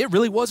listen, it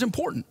really was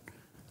important.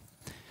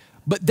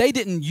 But they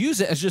didn't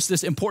use it as just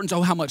this importance,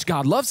 oh, how much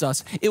God loves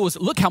us. It was,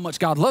 look how much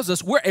God loves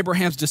us. We're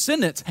Abraham's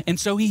descendants. And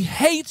so he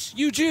hates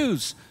you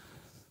Jews.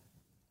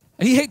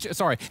 He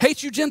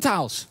hates you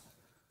Gentiles.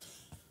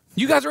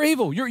 You guys are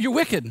evil. You're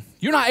wicked.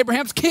 You're not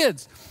Abraham's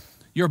kids.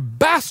 You're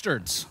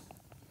bastards.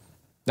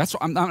 That's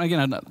what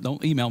again,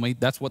 don't email me.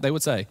 That's what they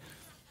would say.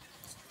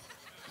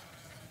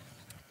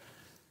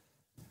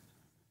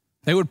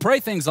 They would pray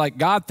things like,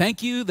 God,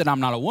 thank you that I'm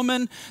not a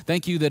woman.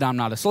 Thank you that I'm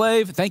not a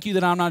slave. Thank you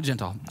that I'm not a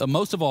Gentile.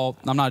 Most of all,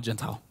 I'm not a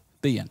Gentile.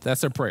 The end.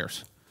 That's their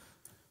prayers.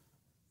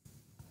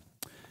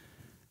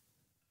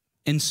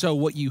 And so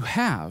what you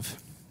have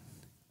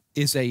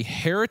is a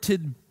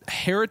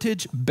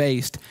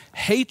heritage-based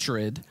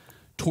hatred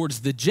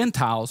towards the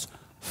Gentiles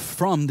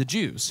from the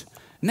Jews.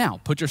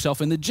 Now, put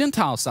yourself in the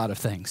Gentile side of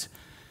things.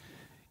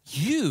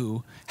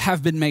 You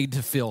have been made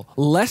to feel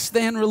less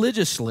than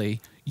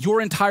religiously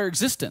your entire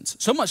existence,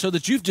 so much so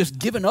that you've just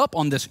given up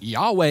on this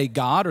Yahweh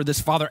God or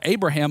this Father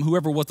Abraham,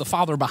 whoever was the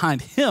father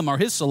behind him or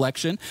his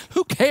selection.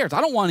 Who cares?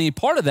 I don't want any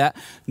part of that,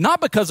 not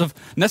because of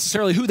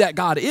necessarily who that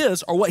God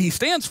is or what he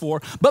stands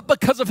for, but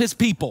because of his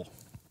people.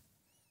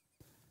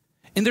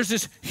 And there's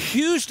this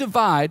huge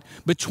divide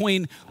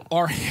between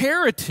our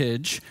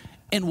heritage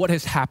in what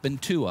has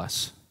happened to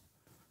us.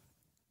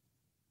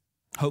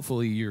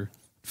 Hopefully you're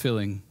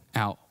filling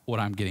out what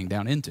I'm getting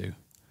down into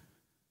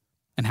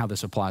and how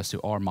this applies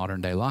to our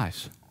modern day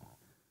lives.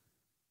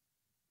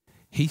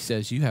 He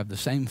says you have the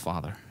same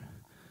Father.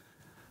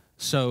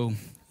 So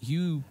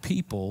you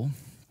people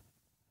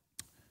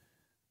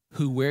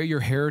who wear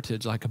your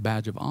heritage like a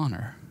badge of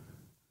honor,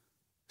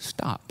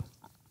 stop.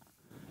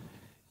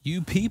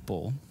 You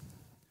people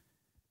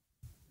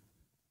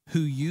who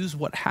use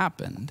what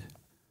happened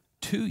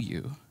to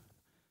you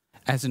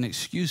as an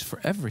excuse for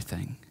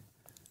everything,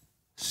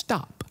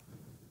 stop.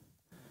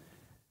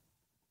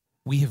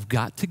 We have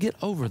got to get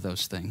over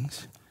those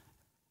things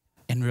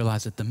and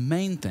realize that the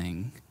main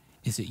thing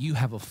is that you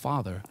have a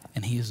Father,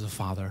 and he is the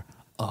Father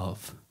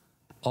of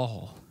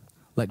all.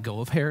 Let go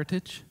of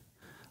heritage.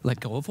 Let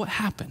go of what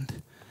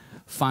happened.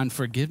 Find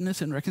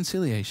forgiveness and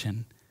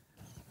reconciliation,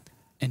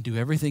 and do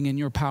everything in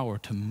your power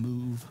to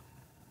move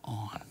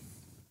on.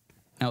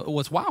 Now,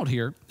 what's wild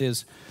here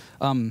is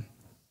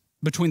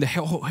between the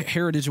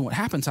heritage and what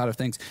happened side of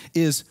things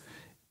is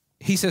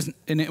he says,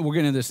 and we're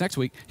getting into this next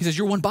week, he says,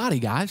 you're one body,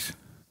 guys.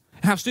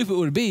 And how stupid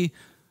would it be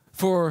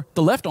for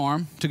the left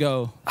arm to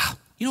go,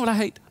 you know what I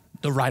hate?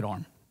 The right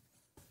arm.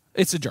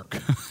 It's a jerk.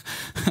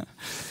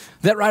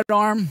 That right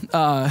arm,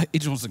 he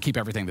just wants to keep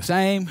everything the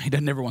same. He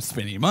never wants to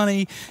spend any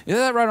money.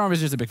 That right arm is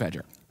just a big fat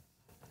jerk.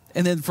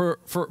 And then for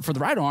the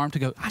right arm to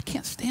go, I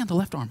can't stand the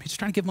left arm. He's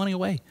trying to give money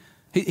away.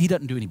 He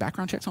doesn't do any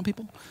background checks on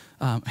people.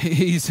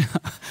 He's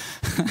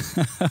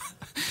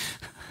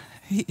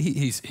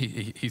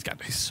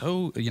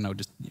so,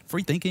 just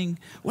free thinking,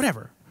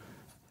 whatever.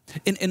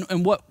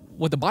 And what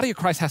the body of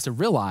Christ has to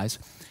realize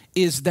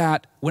is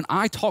that when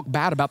I talk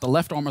bad about the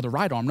left arm or the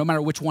right arm, no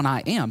matter which one I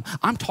am,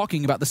 I'm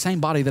talking about the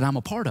same body that I'm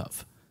a part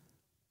of.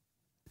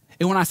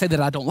 And when I say that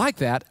I don't like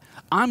that,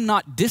 I'm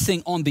not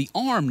dissing on the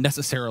arm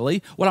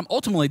necessarily. What I'm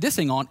ultimately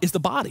dissing on is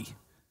the body.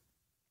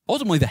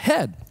 Ultimately the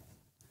head,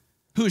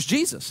 who is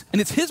Jesus.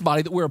 And it's his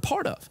body that we're a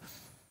part of.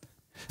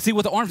 See,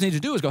 what the arms need to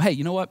do is go, hey,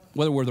 you know what?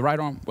 Whether we're the right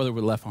arm, whether we're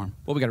the left arm,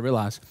 what we got to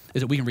realize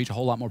is that we can reach a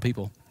whole lot more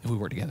people if we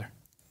work together.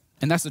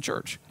 And that's the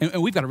church.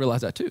 And we've got to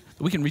realize that too.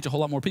 That we can reach a whole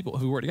lot more people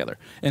if we work together.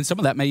 And some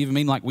of that may even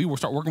mean like we will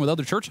start working with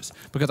other churches.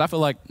 Because I feel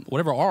like I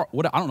don't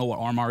know what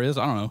RMR is.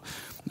 I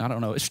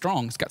don't know. It's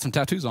strong. It's got some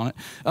tattoos on it.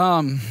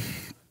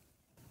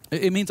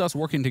 It means us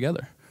working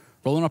together.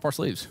 Rolling up our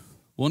sleeves.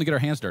 Willing to get our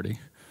hands dirty.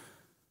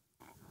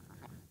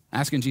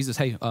 Asking Jesus,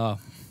 hey, where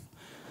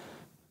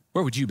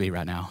would you be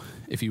right now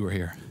if you were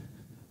here?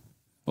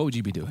 What would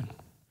you be doing?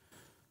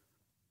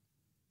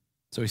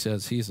 So he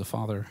says, he is the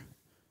Father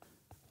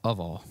of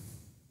all.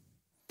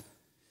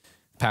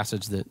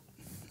 Passage that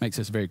makes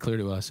this very clear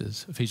to us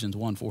is Ephesians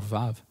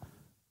 1:4-5.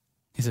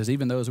 He says,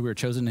 even those who were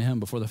chosen to him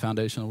before the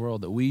foundation of the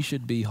world, that we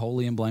should be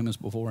holy and blameless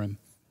before him.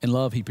 In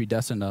love, he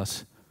predestined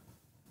us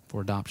for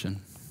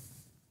adoption.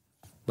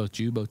 Both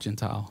Jew, both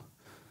Gentile,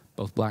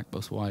 both black,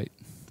 both white,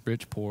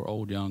 rich, poor,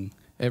 old, young,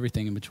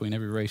 everything in between,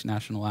 every race,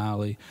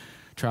 nationality,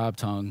 tribe,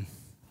 tongue,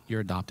 you're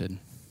adopted.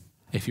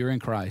 If you're in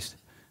Christ,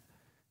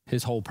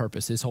 his whole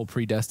purpose, his whole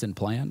predestined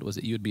plan was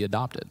that you would be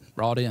adopted,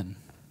 brought in,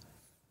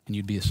 and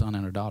you'd be a son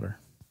and a daughter.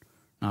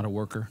 Not a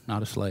worker,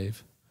 not a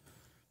slave,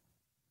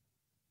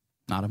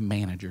 not a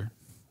manager.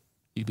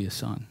 You'd be a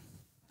son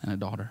and a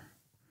daughter.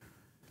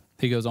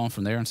 He goes on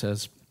from there and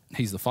says,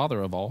 he's the Father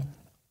of all,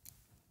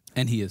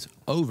 and he is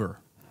over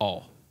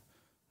all.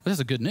 This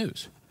is good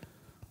news.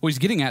 What he's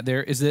getting at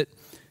there is that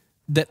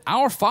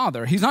our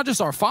Father, he's not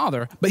just our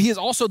Father, but he is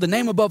also the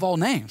name above all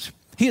names.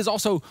 He is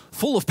also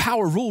full of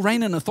power, rule,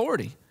 reign, and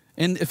authority.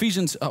 In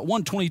Ephesians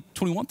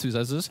 1:20-21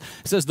 says this.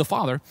 It says, the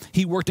Father,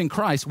 he worked in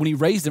Christ when he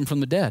raised him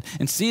from the dead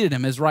and seated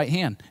him at his right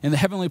hand in the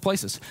heavenly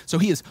places. So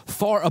he is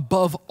far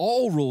above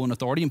all rule and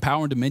authority and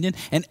power and dominion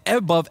and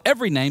above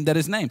every name that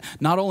is named,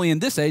 not only in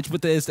this age,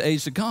 but the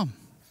age to come.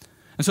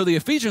 And so the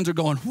Ephesians are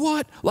going,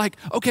 what? Like,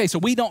 okay, so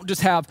we don't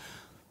just have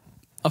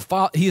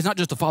he is not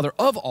just the Father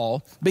of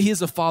all, but he is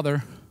the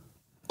Father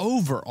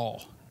over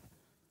all.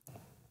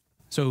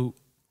 So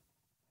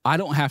I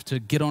don't have to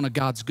get on a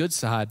God's good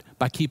side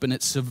by keeping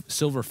its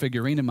silver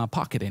figurine in my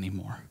pocket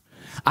anymore.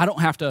 I don't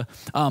have to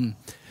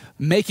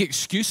make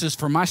excuses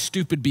for my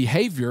stupid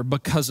behavior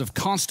because of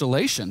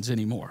constellations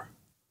anymore.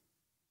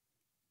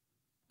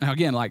 Now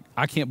again, like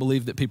I can't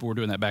believe that people were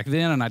doing that back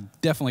then, and I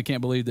definitely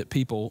can't believe that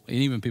people, and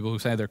even people who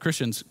say they're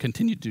Christians,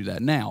 continue to do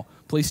that now.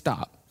 Please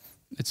stop.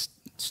 It's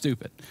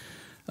stupid.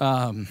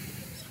 I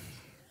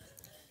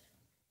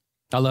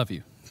love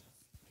you.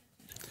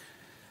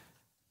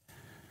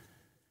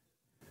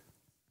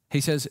 He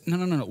says,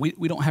 no.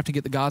 We don't have to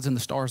get the gods and the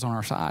stars on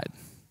our side.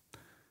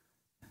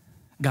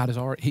 God is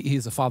he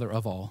is the Father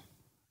of all.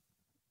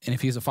 And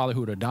if he's a Father who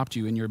would adopt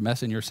you in your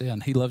mess and your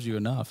sin, he loves you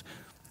enough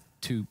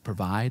to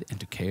provide and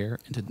to care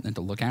and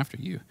to look after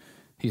you.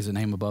 He is a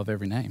name above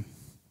every name.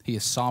 He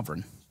is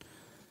sovereign.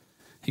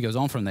 He goes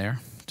on from there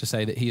to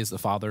say that he is the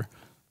Father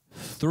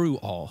through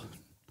all.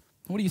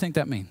 What do you think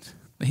that means?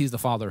 That he's the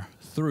Father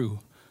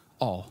through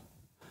all.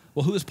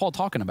 Well, who is Paul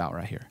talking about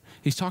right here?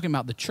 He's talking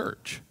about the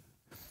church.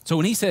 So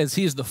when he says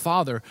he is the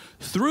Father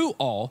through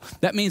all,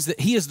 that means that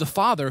he is the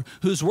Father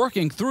who's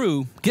working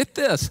through, get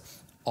this,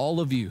 all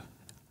of you.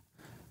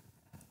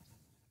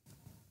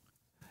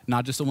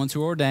 Not just the ones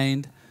who are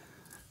ordained,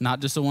 not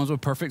just the ones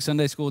with perfect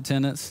Sunday school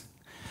attendance,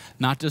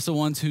 not just the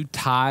ones who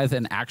tithe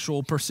an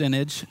actual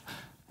percentage,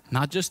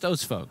 not just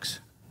those folks.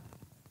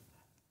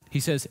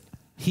 He says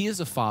he is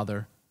a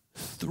Father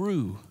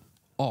through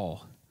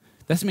all.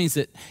 That means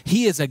that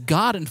he is a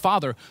God and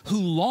Father who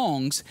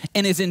longs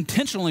and is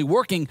intentionally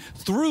working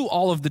through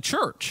all of the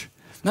church.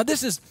 Now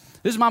this is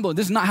mind-blowing.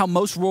 This is not how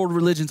most world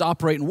religions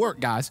operate and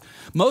work, guys.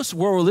 Most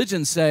world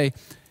religions say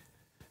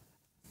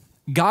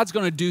God's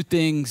going to do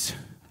things,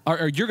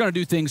 or you're going to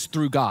do things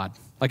through God.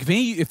 Like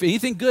if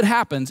anything good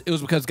happens, it was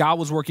because God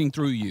was working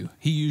through you.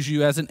 He used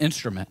you as an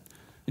instrument.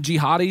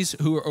 Jihadis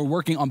who are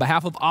working on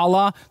behalf of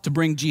Allah to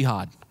bring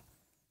jihad.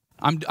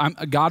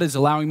 God is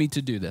allowing me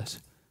to do this.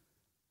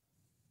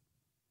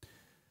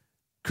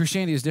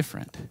 Christianity is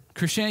different.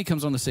 Christianity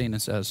comes on the scene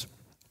and says,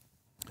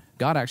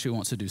 God actually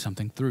wants to do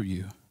something through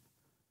you.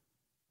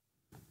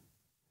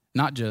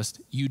 Not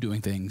just you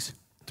doing things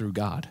through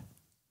God.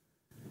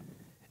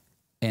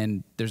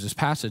 And there's this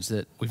passage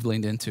that we've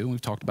leaned into and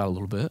we've talked about a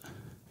little bit.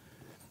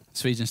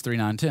 It's Ephesians 3,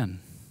 9, 10.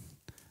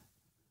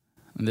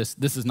 And this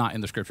is not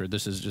in the scripture.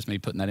 This is just me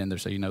putting that in there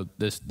so you know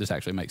this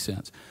actually makes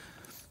sense.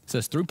 It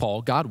says, through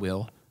Paul, God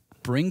will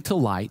bring to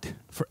light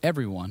for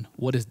everyone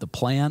what is the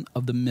plan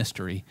of the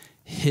mystery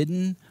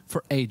hidden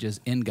for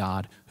ages in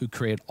God who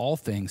created all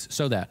things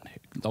so that,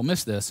 don't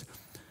miss this,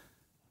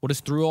 what does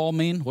through all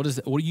mean? What does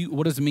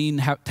it mean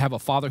to have a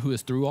Father who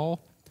is through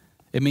all?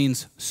 It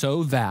means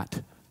so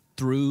that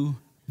through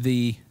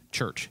the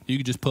church. You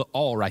could just put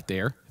all right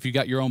there. If you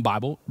got your own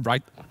Bible,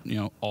 write,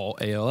 all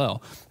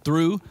ALL.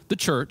 Through the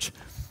church,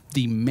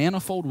 the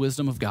manifold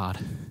wisdom of God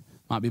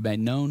might be made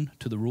known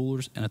to the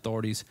rulers and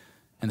authorities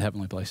in the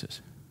heavenly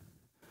places.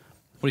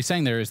 What he's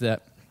saying there is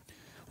that,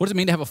 what does it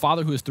mean to have a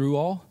Father who is through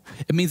all?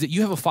 It means that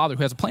you have a Father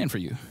who has a plan for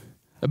you,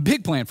 a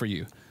big plan for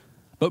you,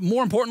 but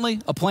more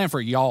importantly, a plan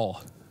for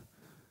y'all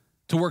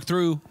to work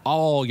through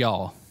all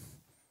y'all.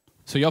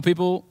 So you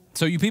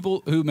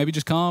people who maybe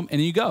just come and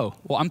then you go.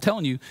 Well, I'm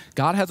telling you,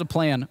 God has a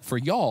plan for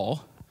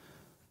y'all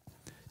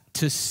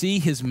to see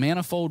his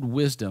manifold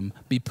wisdom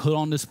be put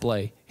on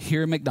display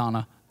here in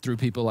McDonough through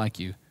people like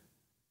you.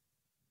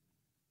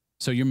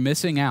 So you're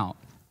missing out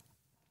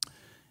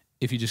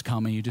if you just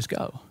come and you just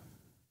go.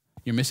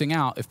 You're missing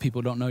out if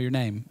people don't know your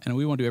name. And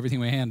we want to do everything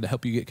we can to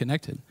help you get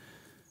connected.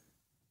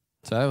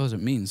 So that is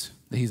what it means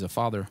that he's a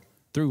Father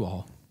through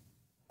all.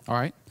 All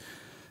right?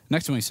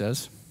 Next one he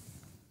says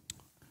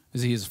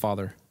is he is a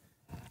Father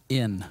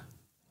in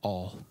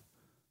all.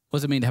 What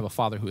does it mean to have a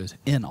Father who is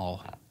in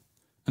all?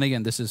 And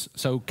again, this is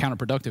so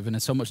counterproductive and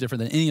it's so much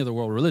different than any other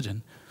world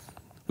religion.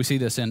 We see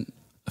this in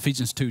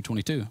Ephesians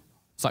 2:22.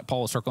 It's like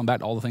Paul is circling back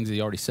to all the things that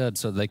he already said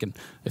so that they can,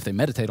 if they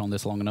meditate on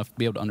this long enough,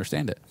 be able to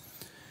understand it.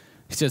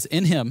 He says,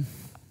 in him,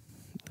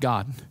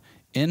 God,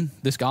 in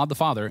this God the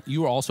Father,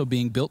 you are also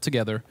being built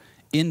together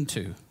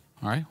into,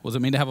 all right? What does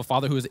it mean to have a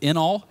Father who is in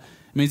all?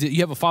 It means that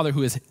you have a Father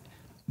who is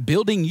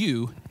building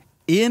you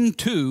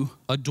into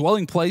a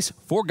dwelling place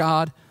for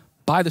God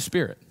by the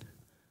Spirit.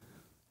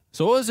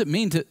 So what does it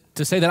mean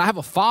to say that I have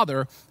a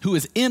Father who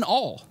is in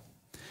all?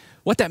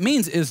 What that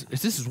means is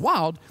this is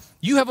wild,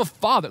 you have a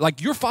Father, like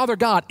your Father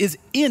God is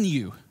in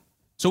you.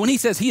 So when he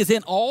says he is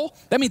in all,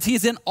 that means he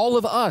is in all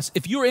of us.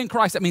 If you're in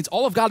Christ, that means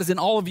all of God is in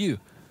all of you.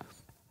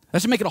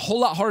 That should make it a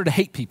whole lot harder to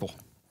hate people.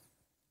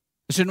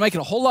 It should make it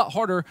a whole lot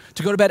harder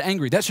to go to bed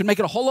angry. That should make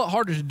it a whole lot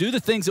harder to do the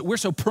things that we're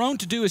so prone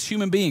to do as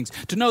human beings,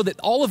 to know that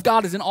all of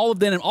God is in all of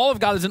them and all of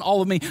God is in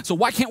all of me. So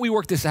why can't we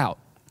work this out?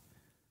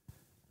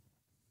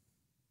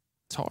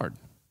 It's hard.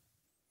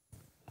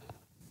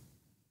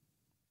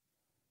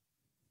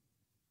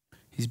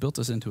 He's built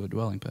us into a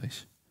dwelling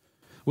place,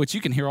 which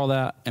you can hear all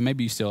that, and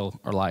maybe you still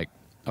are like,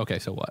 okay,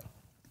 so what?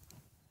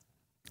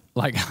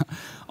 Like,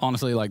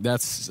 honestly, like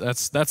that's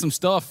some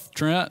stuff,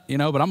 Trent,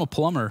 but I'm a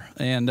plumber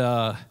and,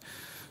 or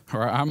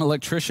I'm an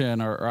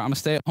electrician or I'm a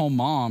stay-at-home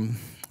mom.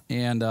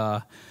 And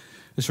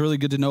it's really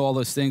good to know all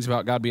those things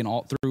about God being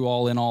all through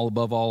all, in all,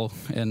 above all,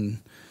 and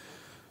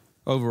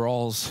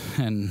overalls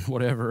and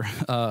whatever.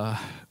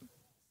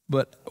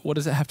 But what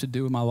does it have to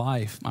do with my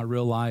life, my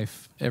real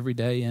life, every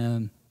day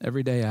in,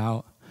 every day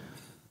out?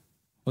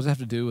 What does it have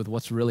to do with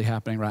what's really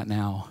happening right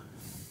now?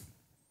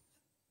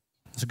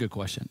 It's a good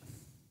question.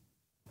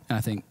 And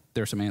I think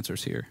there are some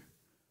answers here.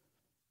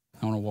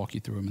 I want to walk you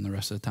through them in the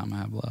rest of the time I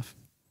have left.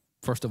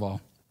 First of all,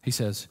 he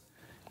says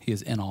he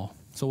is in all.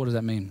 So what does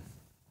that mean?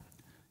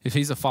 If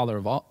he's the Father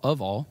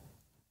of all,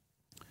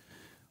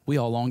 we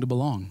all long to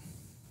belong.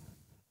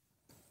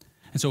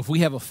 And so if we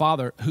have a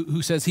Father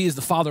who says he is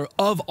the Father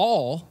of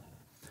all,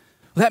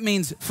 that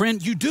means,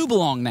 friend, you do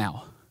belong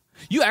now.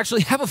 You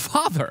actually have a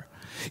Father.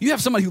 You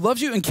have somebody who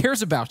loves you and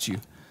cares about you.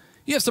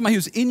 You have somebody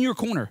who's in your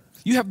corner.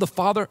 You have the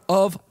Father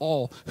of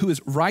all who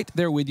is right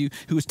there with you,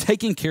 who is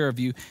taking care of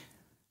you.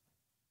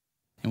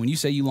 And when you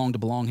say you long to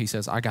belong, he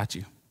says, I got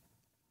you.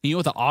 And you know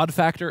what the odd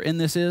factor in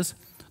this is?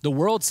 The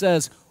world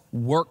says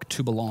work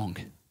to belong.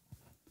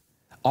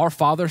 Our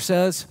Father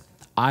says,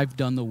 I've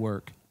done the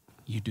work.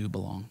 You do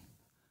belong.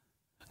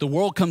 The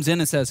world comes in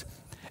and says,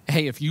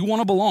 hey, if you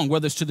want to belong,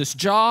 whether it's to this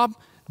job,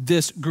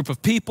 this group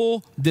of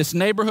people, this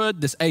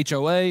neighborhood, this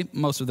HOA,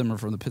 most of them are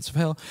from the pits of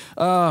hell.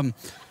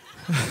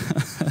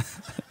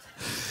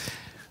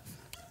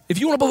 If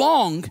you want to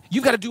belong,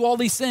 you've got to do all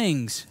these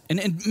things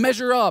and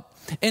measure up.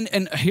 And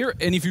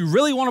if you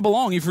really want to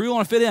belong, if you really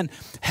want to fit in,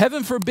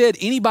 heaven forbid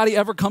anybody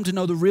ever come to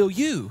know the real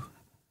you.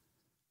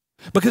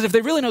 Because if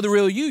they really know the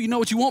real you, you know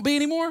what you won't be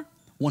anymore?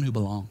 One who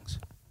belongs.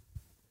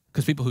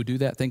 Because people who do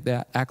that, think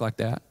that, act like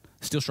that,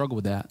 still struggle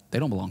with that, they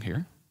don't belong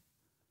here.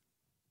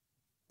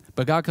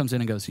 But God comes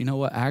in and goes, you know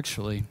what,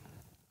 actually,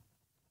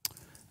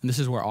 and this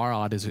is where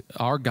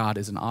our God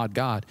is an odd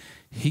God.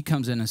 He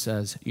comes in and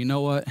says, you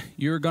know what,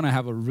 you're going to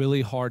have a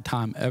really hard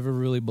time ever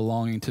really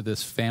belonging to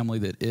this family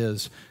that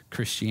is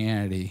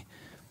Christianity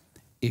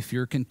if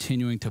you're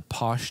continuing to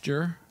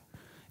posture,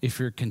 if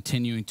you're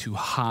continuing to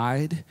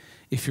hide,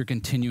 if you're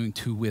continuing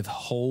to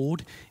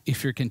withhold,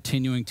 if you're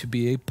continuing to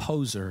be a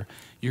poser,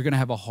 you're going to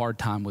have a hard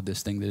time with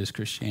this thing that is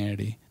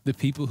Christianity. The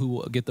people who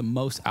will get the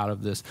most out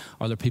of this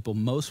are the people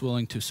most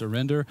willing to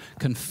surrender,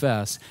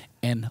 confess,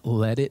 and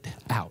let it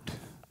out.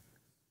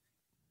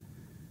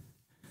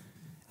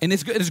 And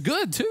it's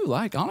good too.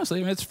 Like, honestly,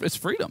 I mean, it's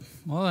freedom.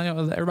 Well, you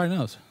know, everybody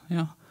knows, you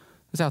know,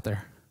 it's out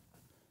there.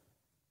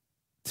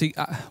 See,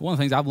 one of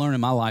the things I've learned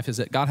in my life is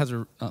that God has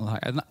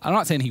I'm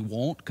not saying he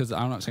won't, because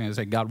I'm not saying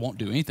God won't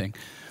do anything,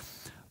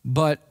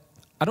 but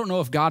I don't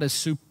know if God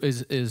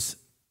is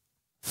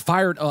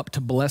fired up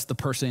to bless the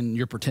person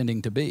you're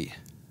pretending to be.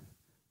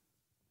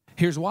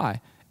 Here's why.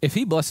 If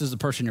he blesses the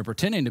person you're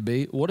pretending to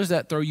be, what does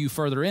that throw you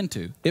further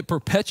into? It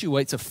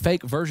perpetuates a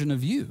fake version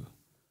of you.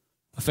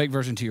 A fake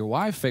version to your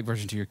wife, fake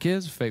version to your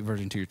kids, fake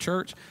version to your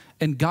church.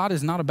 And God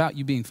is not about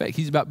you being fake.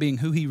 He's about being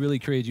who he really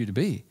created you to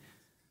be.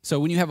 So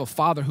when you have a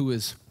father who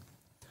is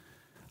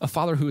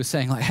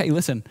saying like, hey,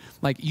 listen,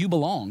 like you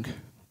belong,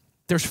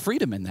 there's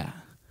freedom in that.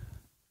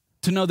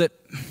 To know that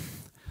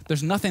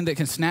there's nothing that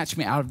can snatch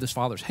me out of this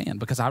father's hand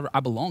because I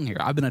belong here.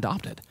 I've been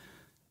adopted.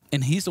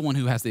 And he's the one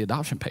who has the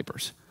adoption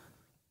papers.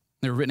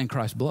 They're written in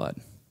Christ's blood.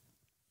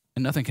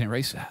 And nothing can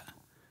erase that.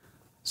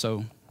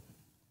 So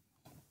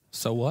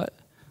what?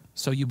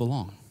 So you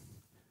belong.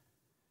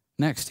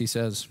 Next, he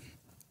says,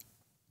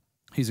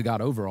 he's a God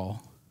over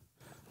all.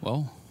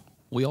 Well,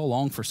 we all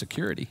long for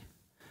security.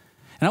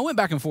 And I went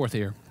back and forth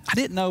here. I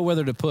didn't know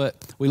whether to put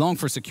we long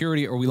for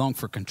security or we long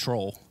for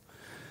control.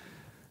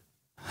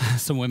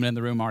 Some women in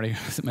the room already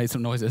made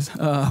some noises.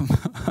 But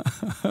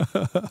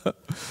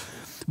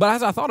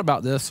as I thought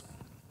about this,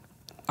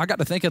 I got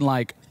to thinking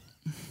like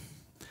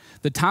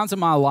the times in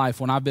my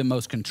life when I've been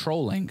most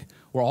controlling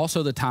were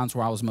also the times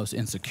where I was most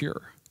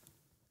insecure.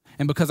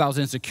 And because I was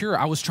insecure,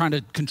 I was trying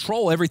to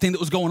control everything that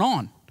was going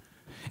on.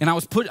 And I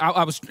want to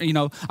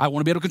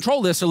be able to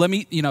control this, so let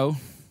me,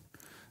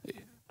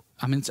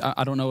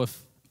 I don't know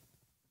if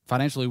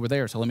financially we're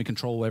there, so let me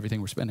control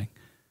everything we're spending.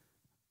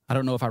 I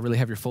don't know if I really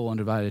have your full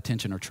undivided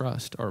attention or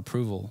trust or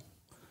approval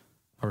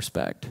or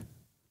respect.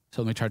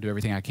 So let me try to do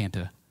everything I can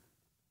to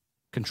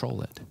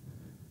control it.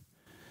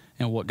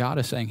 And what God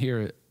is saying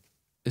here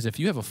is if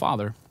you have a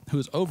father who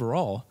is over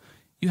all,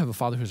 you have a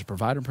father who is a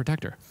provider and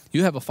protector.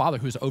 You have a father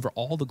who is over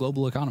all the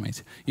global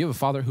economies. You have a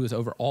father who is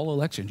over all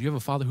elections. You have a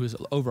father who is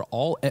over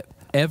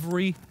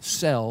every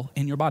cell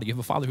in your body. You have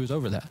a father who is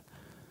over that.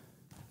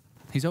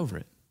 He's over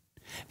it.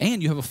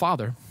 And you have a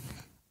father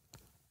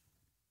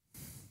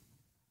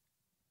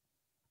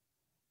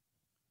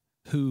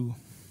who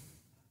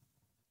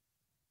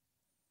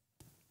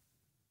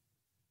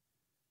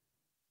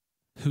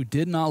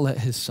did not let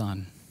his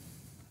son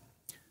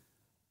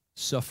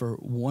suffer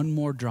one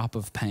more drop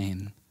of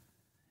pain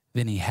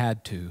than he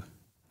had to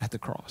at the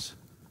cross.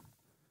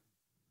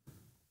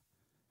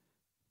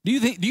 Do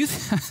you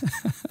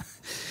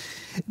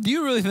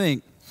really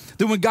think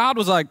that when God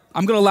was like,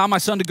 I'm going to allow my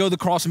son to go to the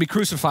cross and be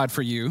crucified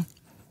for you,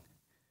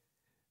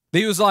 that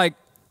he was like,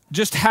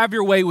 just have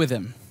your way with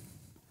him?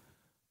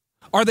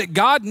 Or that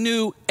God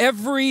knew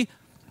every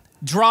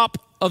drop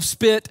of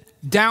spit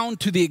down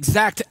to the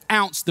exact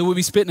ounce that would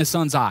be spit in his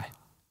son's eye?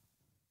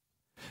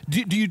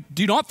 Do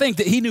you not think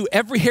that he knew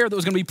every hair that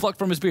was going to be plucked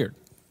from his beard?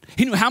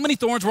 He knew how many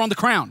thorns were on the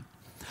crown.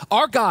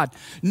 Our God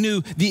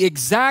knew the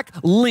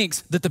exact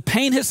lengths that the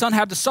pain his son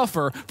had to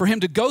suffer for him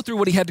to go through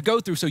what he had to go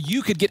through so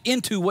you could get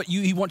into what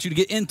he wants you to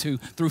get into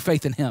through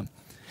faith in him.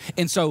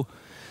 And so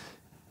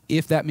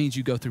if that means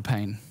you go through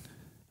pain,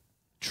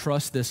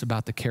 trust this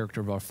about the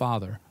character of our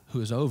Father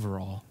who is over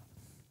all.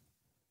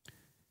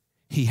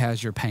 He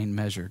has your pain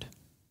measured.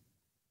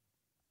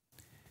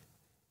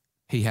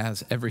 He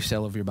has every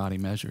cell of your body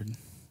measured.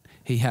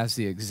 He has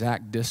the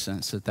exact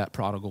distance that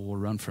prodigal will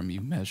run from you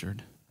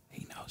measured.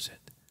 He knows it.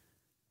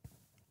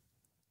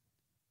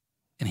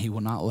 And he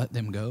will not let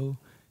them go.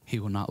 He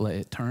will not let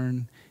it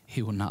turn.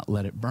 He will not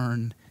let it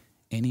burn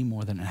any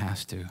more than it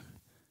has to.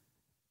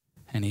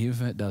 And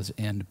even if it does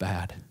end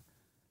bad,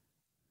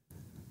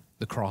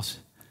 the cross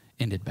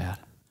ended bad.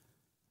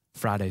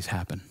 Fridays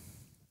happen,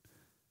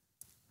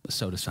 but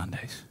so do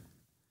Sundays.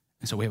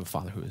 And so we have a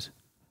Father who is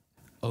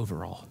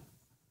over all.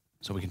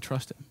 So we can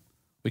trust him.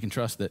 We can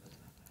trust that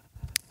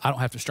I don't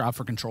have to strive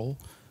for control.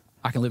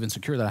 I can live in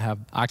security that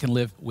I can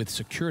live with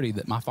security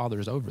that my Father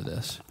is over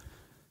this.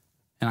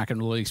 And I can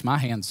release my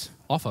hands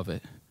off of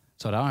it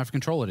so that I don't have to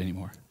control it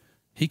anymore.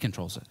 He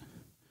controls it.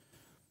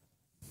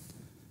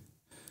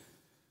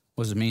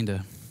 What does it mean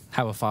to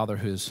have a Father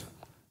who's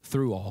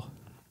through all?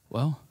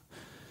 Well,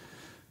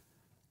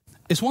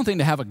 it's one thing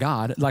to have a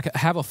God, like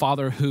have a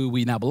Father who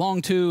we now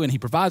belong to, and he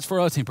provides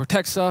for us, and he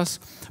protects us.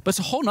 But it's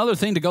a whole other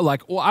thing to go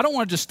like, well, I don't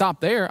want to just stop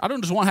there. I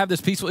don't just want to have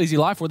this peaceful, easy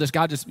life where this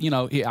guy just,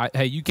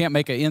 hey, you can't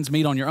make ends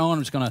meet on your own.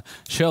 I'm just going to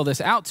shell this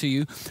out to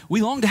you.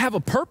 We long to have a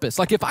purpose.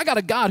 Like if I got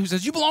a God who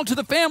says, you belong to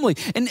the family,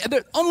 and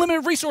there are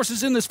unlimited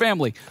resources in this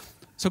family,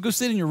 so go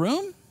sit in your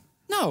room?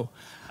 No,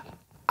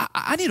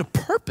 I need a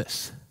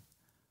purpose.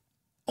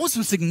 I want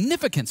some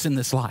significance in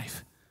this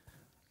life.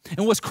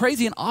 And what's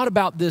crazy and odd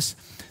about this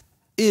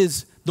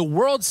is the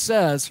world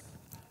says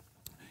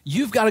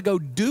you've got to go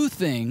do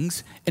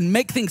things and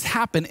make things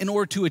happen in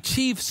order to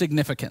achieve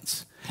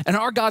significance. And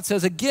our God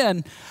says,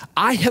 again,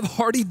 I have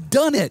already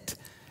done it.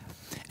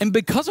 And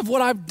because of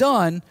what I've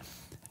done,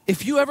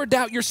 if you ever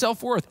doubt your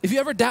self-worth, if you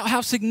ever doubt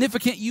how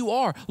significant you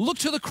are, look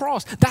to the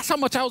cross. That's how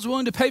much I was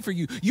willing to pay for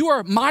you. You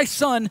are my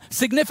son,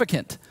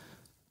 significant.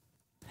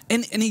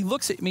 And he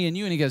looks at me and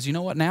you and he goes, you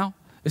know what now?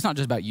 It's not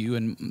just about you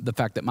and the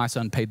fact that my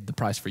son paid the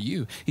price for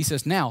you. He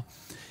says, now,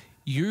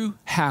 you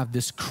have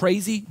this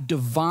crazy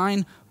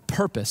divine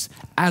purpose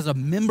as a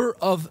member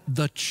of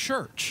the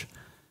church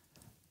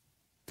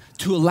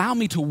to allow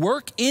me to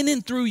work in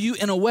and through you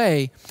in a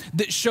way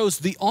that shows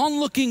the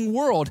onlooking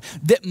world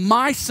that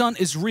my son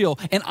is real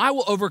and I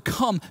will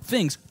overcome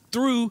things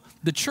through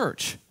the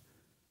church.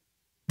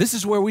 This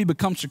is where we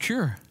become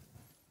secure.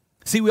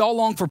 See, we all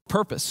long for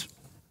purpose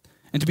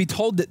and to be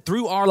told that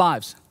through our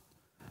lives,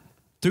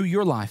 through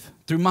your life,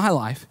 through my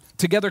life,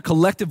 together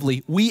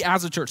collectively, we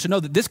as a church, to know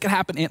that this could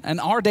happen in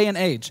our day and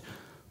age.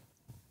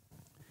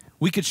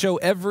 We could show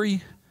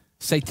every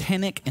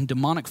satanic and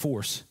demonic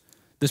force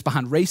that's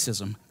behind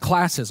racism,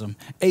 classism,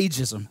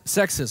 ageism,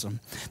 sexism,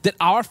 that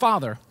our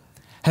Father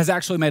has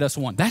actually made us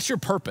one. That's your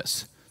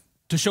purpose,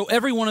 to show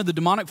every one of the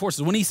demonic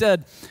forces. When he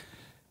said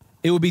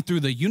it would be through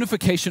the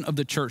unification of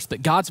the church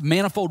that God's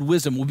manifold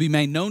wisdom will be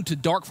made known to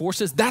dark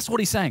forces, that's what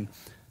he's saying.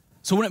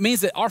 So when it means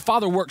that our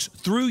Father works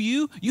through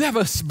you, you have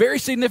a very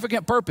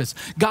significant purpose.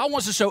 God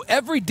wants to show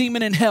every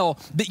demon in hell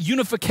that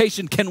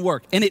unification can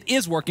work, and it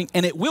is working,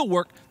 and it will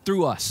work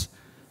through us.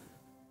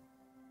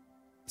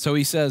 So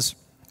he says,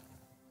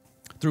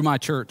 through my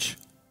church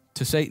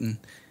to Satan,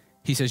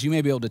 he says, you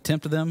may be able to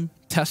tempt them,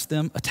 test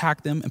them,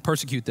 attack them, and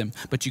persecute them,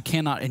 but you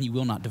cannot and you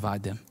will not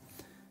divide them.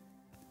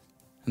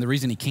 And the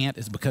reason he can't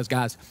is because,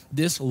 guys,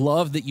 this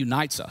love that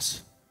unites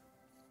us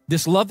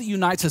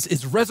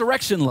is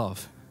resurrection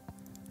love.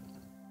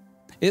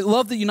 It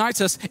love that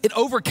unites us, it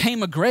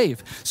overcame a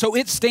grave. So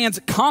it stands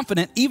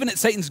confident, even at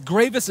Satan's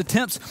gravest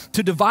attempts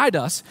to divide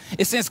us,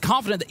 it stands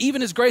confident that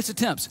even his greatest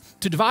attempts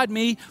to divide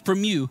me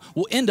from you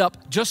will end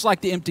up just like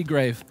the empty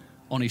grave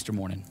on Easter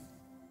morning,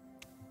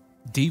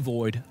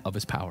 devoid of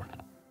his power,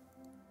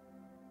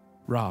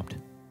 robbed.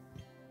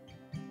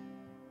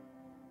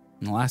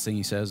 And the last thing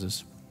he says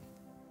is,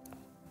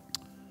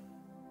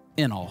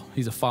 in all.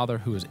 He's a Father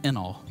who is in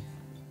all.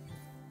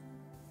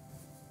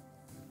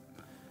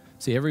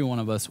 See, every one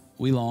of us,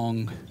 we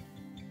long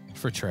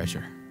for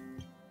treasure.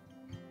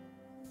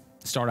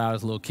 Start out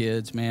as little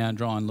kids, man,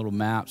 drawing little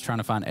maps, trying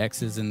to find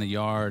X's in the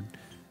yard.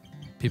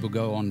 People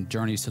go on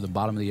journeys to the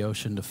bottom of the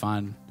ocean to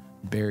find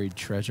buried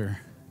treasure.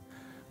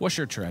 What's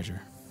your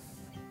treasure?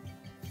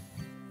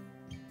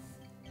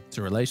 It's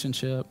a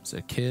relationship, it's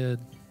a kid.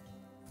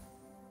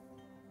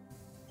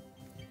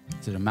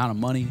 Is it amount of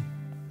money?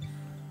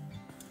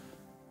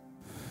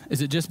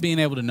 Is it just being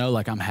able to know,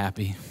 like, I'm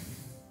happy,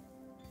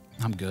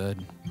 I'm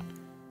good?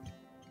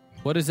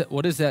 What is it?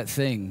 What is that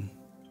thing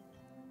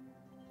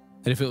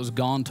that if it was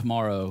gone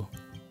tomorrow,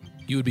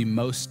 you would be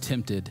most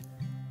tempted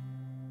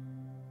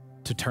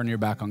to turn your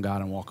back on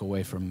God and walk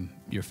away from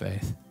your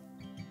faith?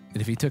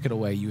 That if he took it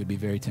away, you would be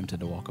very tempted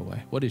to walk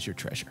away. What is your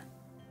treasure?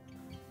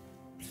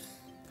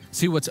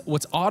 See, what's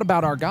odd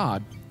about our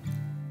God,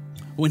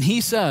 when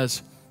he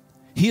says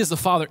he is the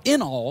Father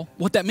in all,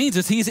 what that means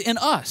is he's in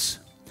us.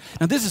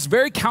 Now, this is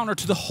very counter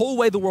to the whole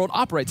way the world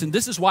operates, and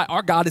this is why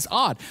our God is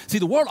odd. See,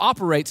 the world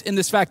operates in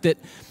this fact that,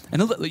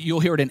 and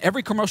you'll hear it in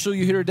every commercial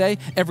you hear today,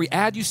 every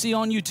ad you see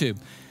on YouTube,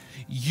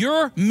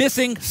 you're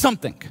missing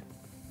something.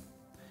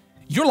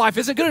 Your life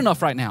isn't good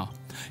enough right now.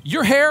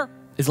 Your hair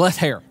is less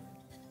hair.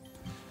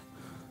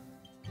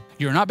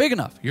 You're not big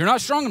enough. You're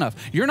not strong enough.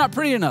 You're not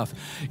pretty enough.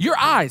 Your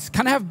eyes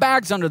kind of have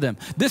bags under them.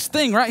 This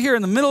thing right here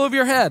in the middle of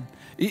your head,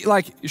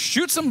 like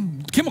shoot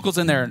some chemicals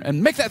in there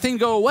and make that thing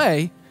go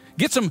away.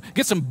 Get some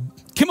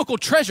chemical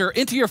treasure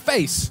into your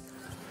face,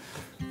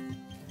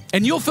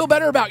 and you'll feel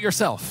better about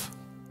yourself.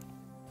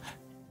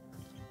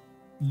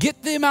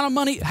 Get the amount of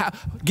money,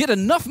 get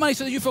enough money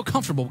so that you feel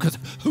comfortable, because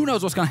who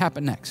knows what's going to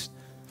happen next.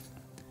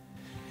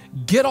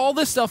 Get all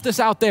this stuff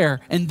that's out there,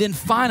 and then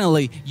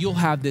finally you'll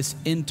have this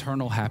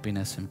internal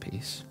happiness and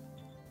peace.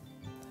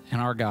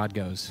 And our God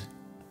goes,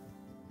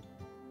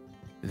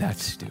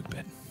 that's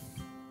stupid.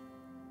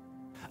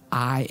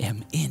 I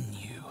am in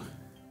you.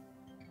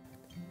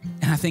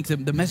 And I think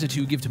the message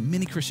you give to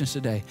many Christians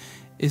today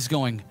is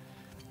going,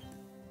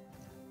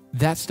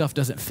 that stuff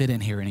doesn't fit in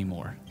here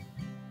anymore.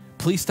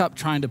 Please stop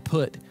trying to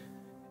put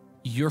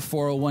your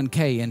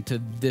 401k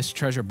into this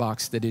treasure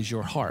box that is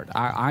your heart.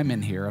 I'm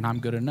in here and I'm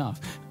good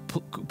enough.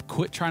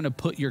 Quit trying to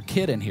put your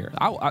kid in here.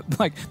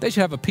 Like, they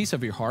should have a piece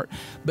of your heart,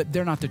 but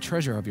they're not the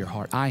treasure of your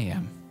heart. I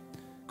am.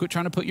 Quit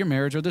trying to put your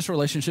marriage or this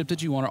relationship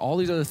that you want or all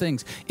these other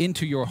things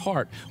into your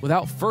heart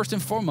without first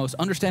and foremost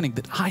understanding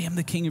that I am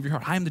the king of your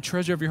heart. I am the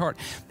treasure of your heart.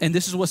 And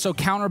this is what's so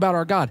counter about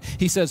our God.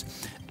 He says,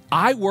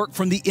 I work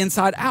from the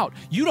inside out.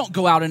 You don't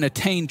go out and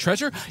attain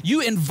treasure.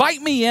 You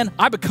invite me in.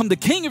 I become the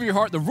king of your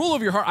heart, the ruler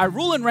of your heart. I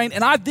rule and reign,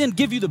 and I then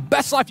give you the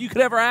best life you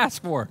could ever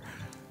ask for.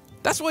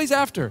 That's what he's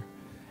after.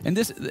 And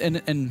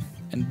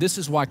this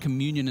is why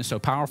communion is so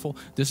powerful.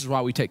 This is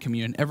why we take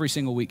communion every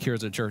single week here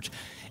as a church.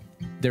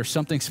 There's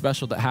something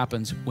special that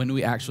happens when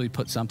we actually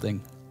put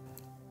something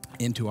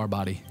into our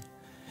body.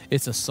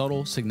 It's a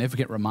subtle,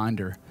 significant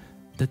reminder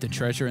that the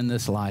treasure in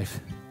this life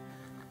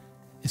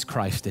is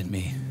Christ in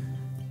me.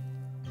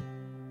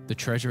 The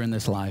treasure in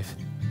this life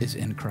is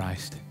in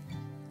Christ,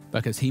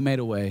 because he made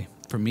a way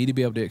for me to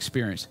be able to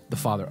experience the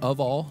Father of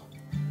all,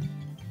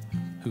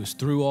 who is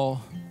through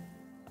all,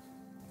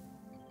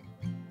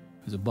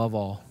 who's above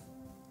all,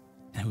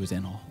 and who is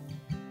in all.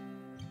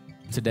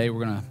 Today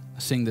we're going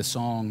to sing this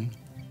song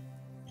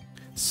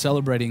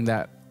celebrating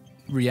that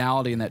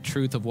reality and that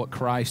truth of what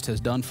Christ has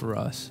done for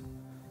us,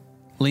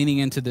 leaning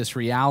into this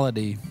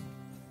reality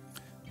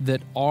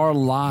that our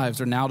lives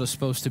are now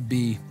supposed to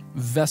be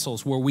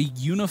vessels where we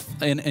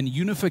in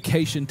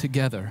unification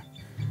together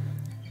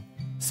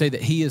say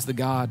that he is the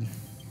God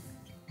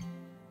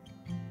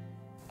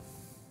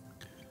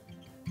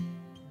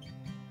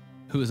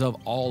who is of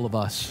all of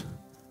us,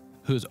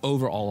 who is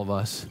over all of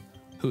us,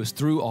 who is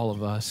through all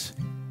of us,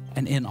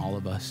 and in all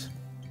of us.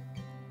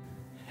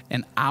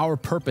 And our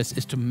purpose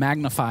is to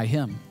magnify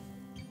him.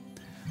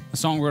 The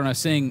song we're going to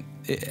sing,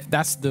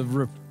 that's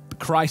the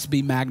Christ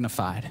be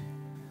magnified.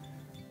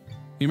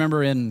 You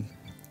remember in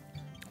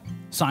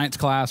science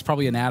class,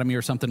 probably anatomy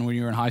or something when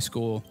you were in high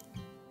school,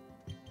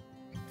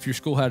 if your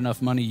school had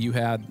enough money, you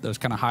had those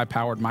kind of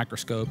high-powered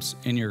microscopes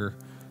in your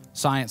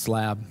science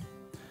lab.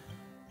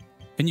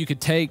 And you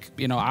could take,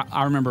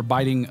 I remember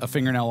biting a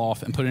fingernail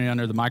off and putting it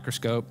under the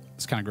microscope.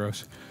 It's kind of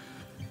gross.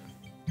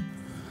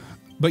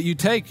 But you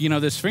take,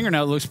 this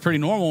fingernail that looks pretty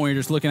normal when you're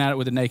just looking at it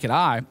with the naked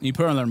eye, and you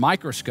put it under a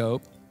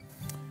microscope,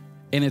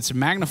 and it's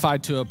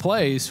magnified to a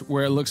place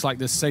where it looks like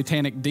this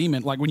satanic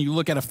demon. Like when you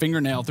look at a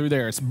fingernail through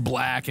there, it's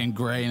black and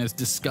gray and it's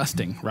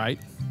disgusting, right?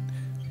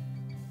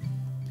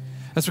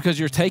 That's because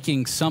you're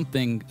taking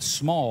something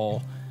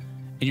small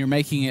and you're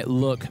making it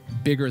look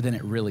bigger than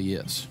it really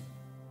is.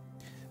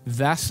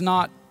 That's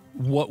not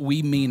what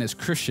we mean as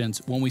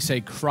Christians when we say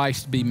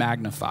Christ be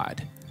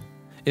magnified.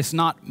 It's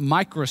not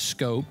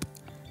microscope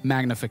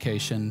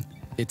magnification,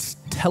 it's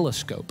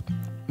telescope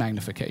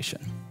magnification.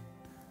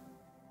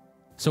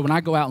 So when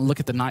I go out and look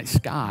at the night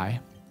sky,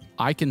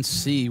 I can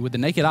see, with the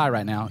naked eye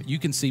right now, you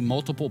can see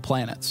multiple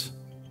planets.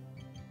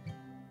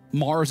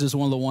 Mars is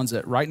one of the ones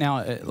that right now,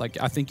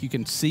 I think you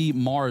can see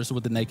Mars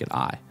with the naked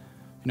eye.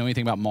 You know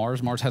anything about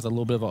Mars? Mars has a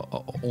little bit of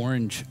an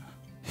orange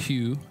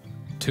hue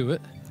to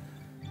it.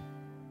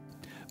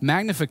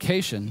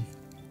 Magnification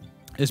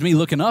is me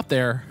looking up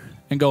there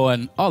and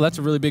going, oh, that's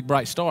a really big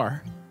bright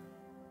star.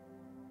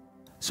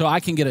 So I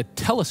can get a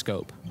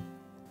telescope.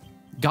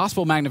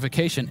 Gospel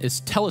magnification is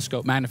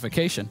telescope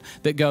magnification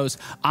that goes,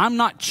 I'm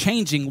not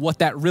changing what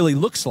that really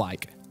looks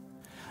like.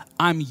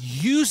 I'm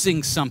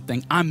using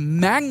something, I'm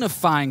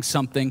magnifying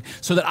something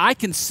so that I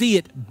can see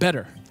it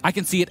better. I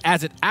can see it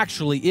as it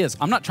actually is.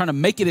 I'm not trying to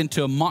make it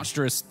into a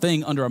monstrous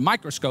thing under a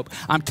microscope.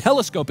 I'm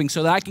telescoping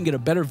so that I can get a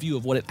better view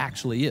of what it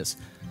actually is.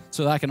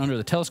 So that I can, under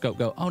the telescope,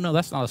 go, oh no,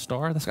 that's not a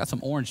star. That's got some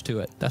orange to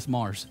it. That's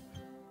Mars.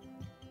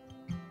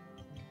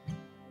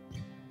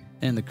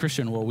 In the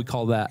Christian world, we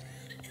call that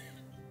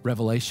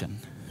revelation.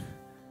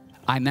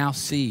 I now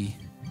see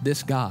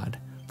this God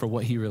for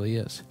what he really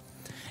is.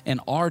 And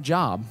our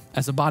job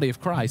as a body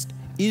of Christ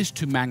is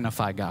to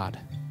magnify God.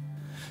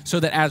 So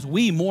that as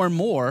we more and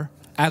more,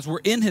 as we're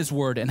in his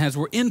word and as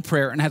we're in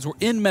prayer and as we're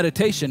in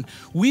meditation,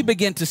 we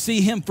begin to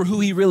see him for who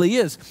he really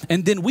is.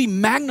 And then we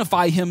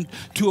magnify him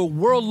to a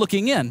world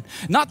looking in,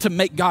 not to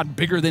make God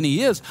bigger than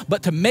he is,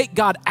 but to make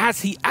God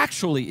as he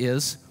actually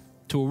is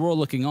to a world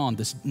looking on,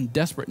 this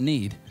desperate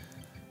need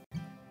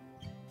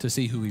to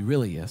see who he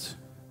really is.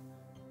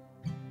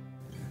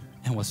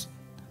 And what's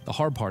the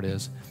hard part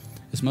is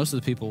most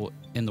of the people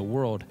in the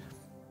world,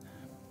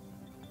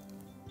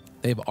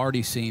 they've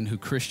already seen who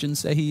Christians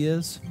say he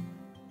is.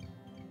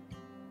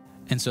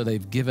 And so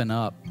they've given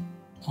up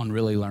on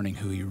really learning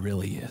who he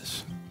really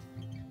is.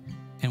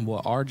 And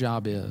what our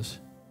job is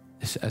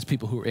as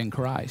people who are in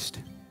Christ,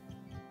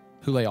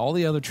 who lay all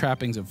the other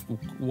trappings of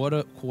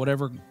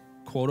whatever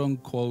quote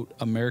unquote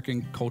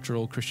American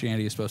cultural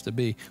Christianity is supposed to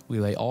be, we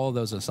lay all of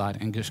those aside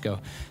and just go,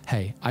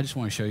 hey, I just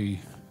want to show you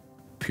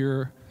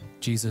pure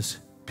Jesus,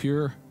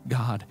 pure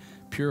God,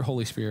 pure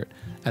Holy Spirit,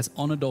 as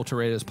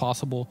unadulterated as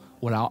possible,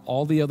 without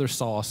all the other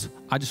sauce.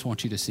 I just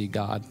want you to see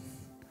God.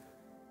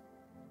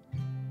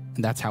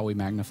 And that's how we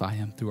magnify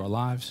him, through our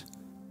lives,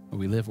 where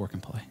we live, work,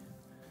 and play.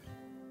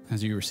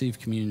 As you receive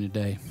communion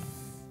today,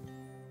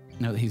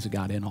 know that he's a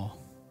God in all.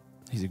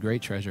 He's a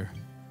great treasure.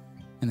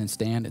 And then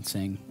stand and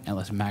sing, and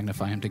let's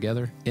magnify him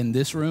together in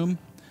this room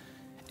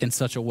in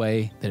such a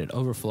way that it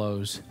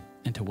overflows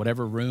into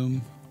whatever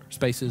room,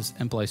 spaces,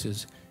 and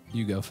places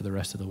you go for the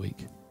rest of the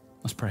week.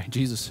 Let's pray.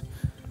 Jesus,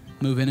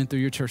 move in and through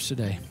your church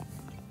today.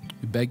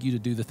 We beg you to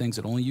do the things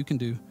that only you can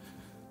do,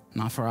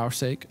 not for our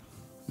sake,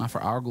 not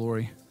for our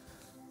glory,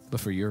 but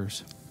for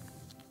yours.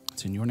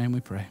 It's in your name we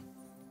pray.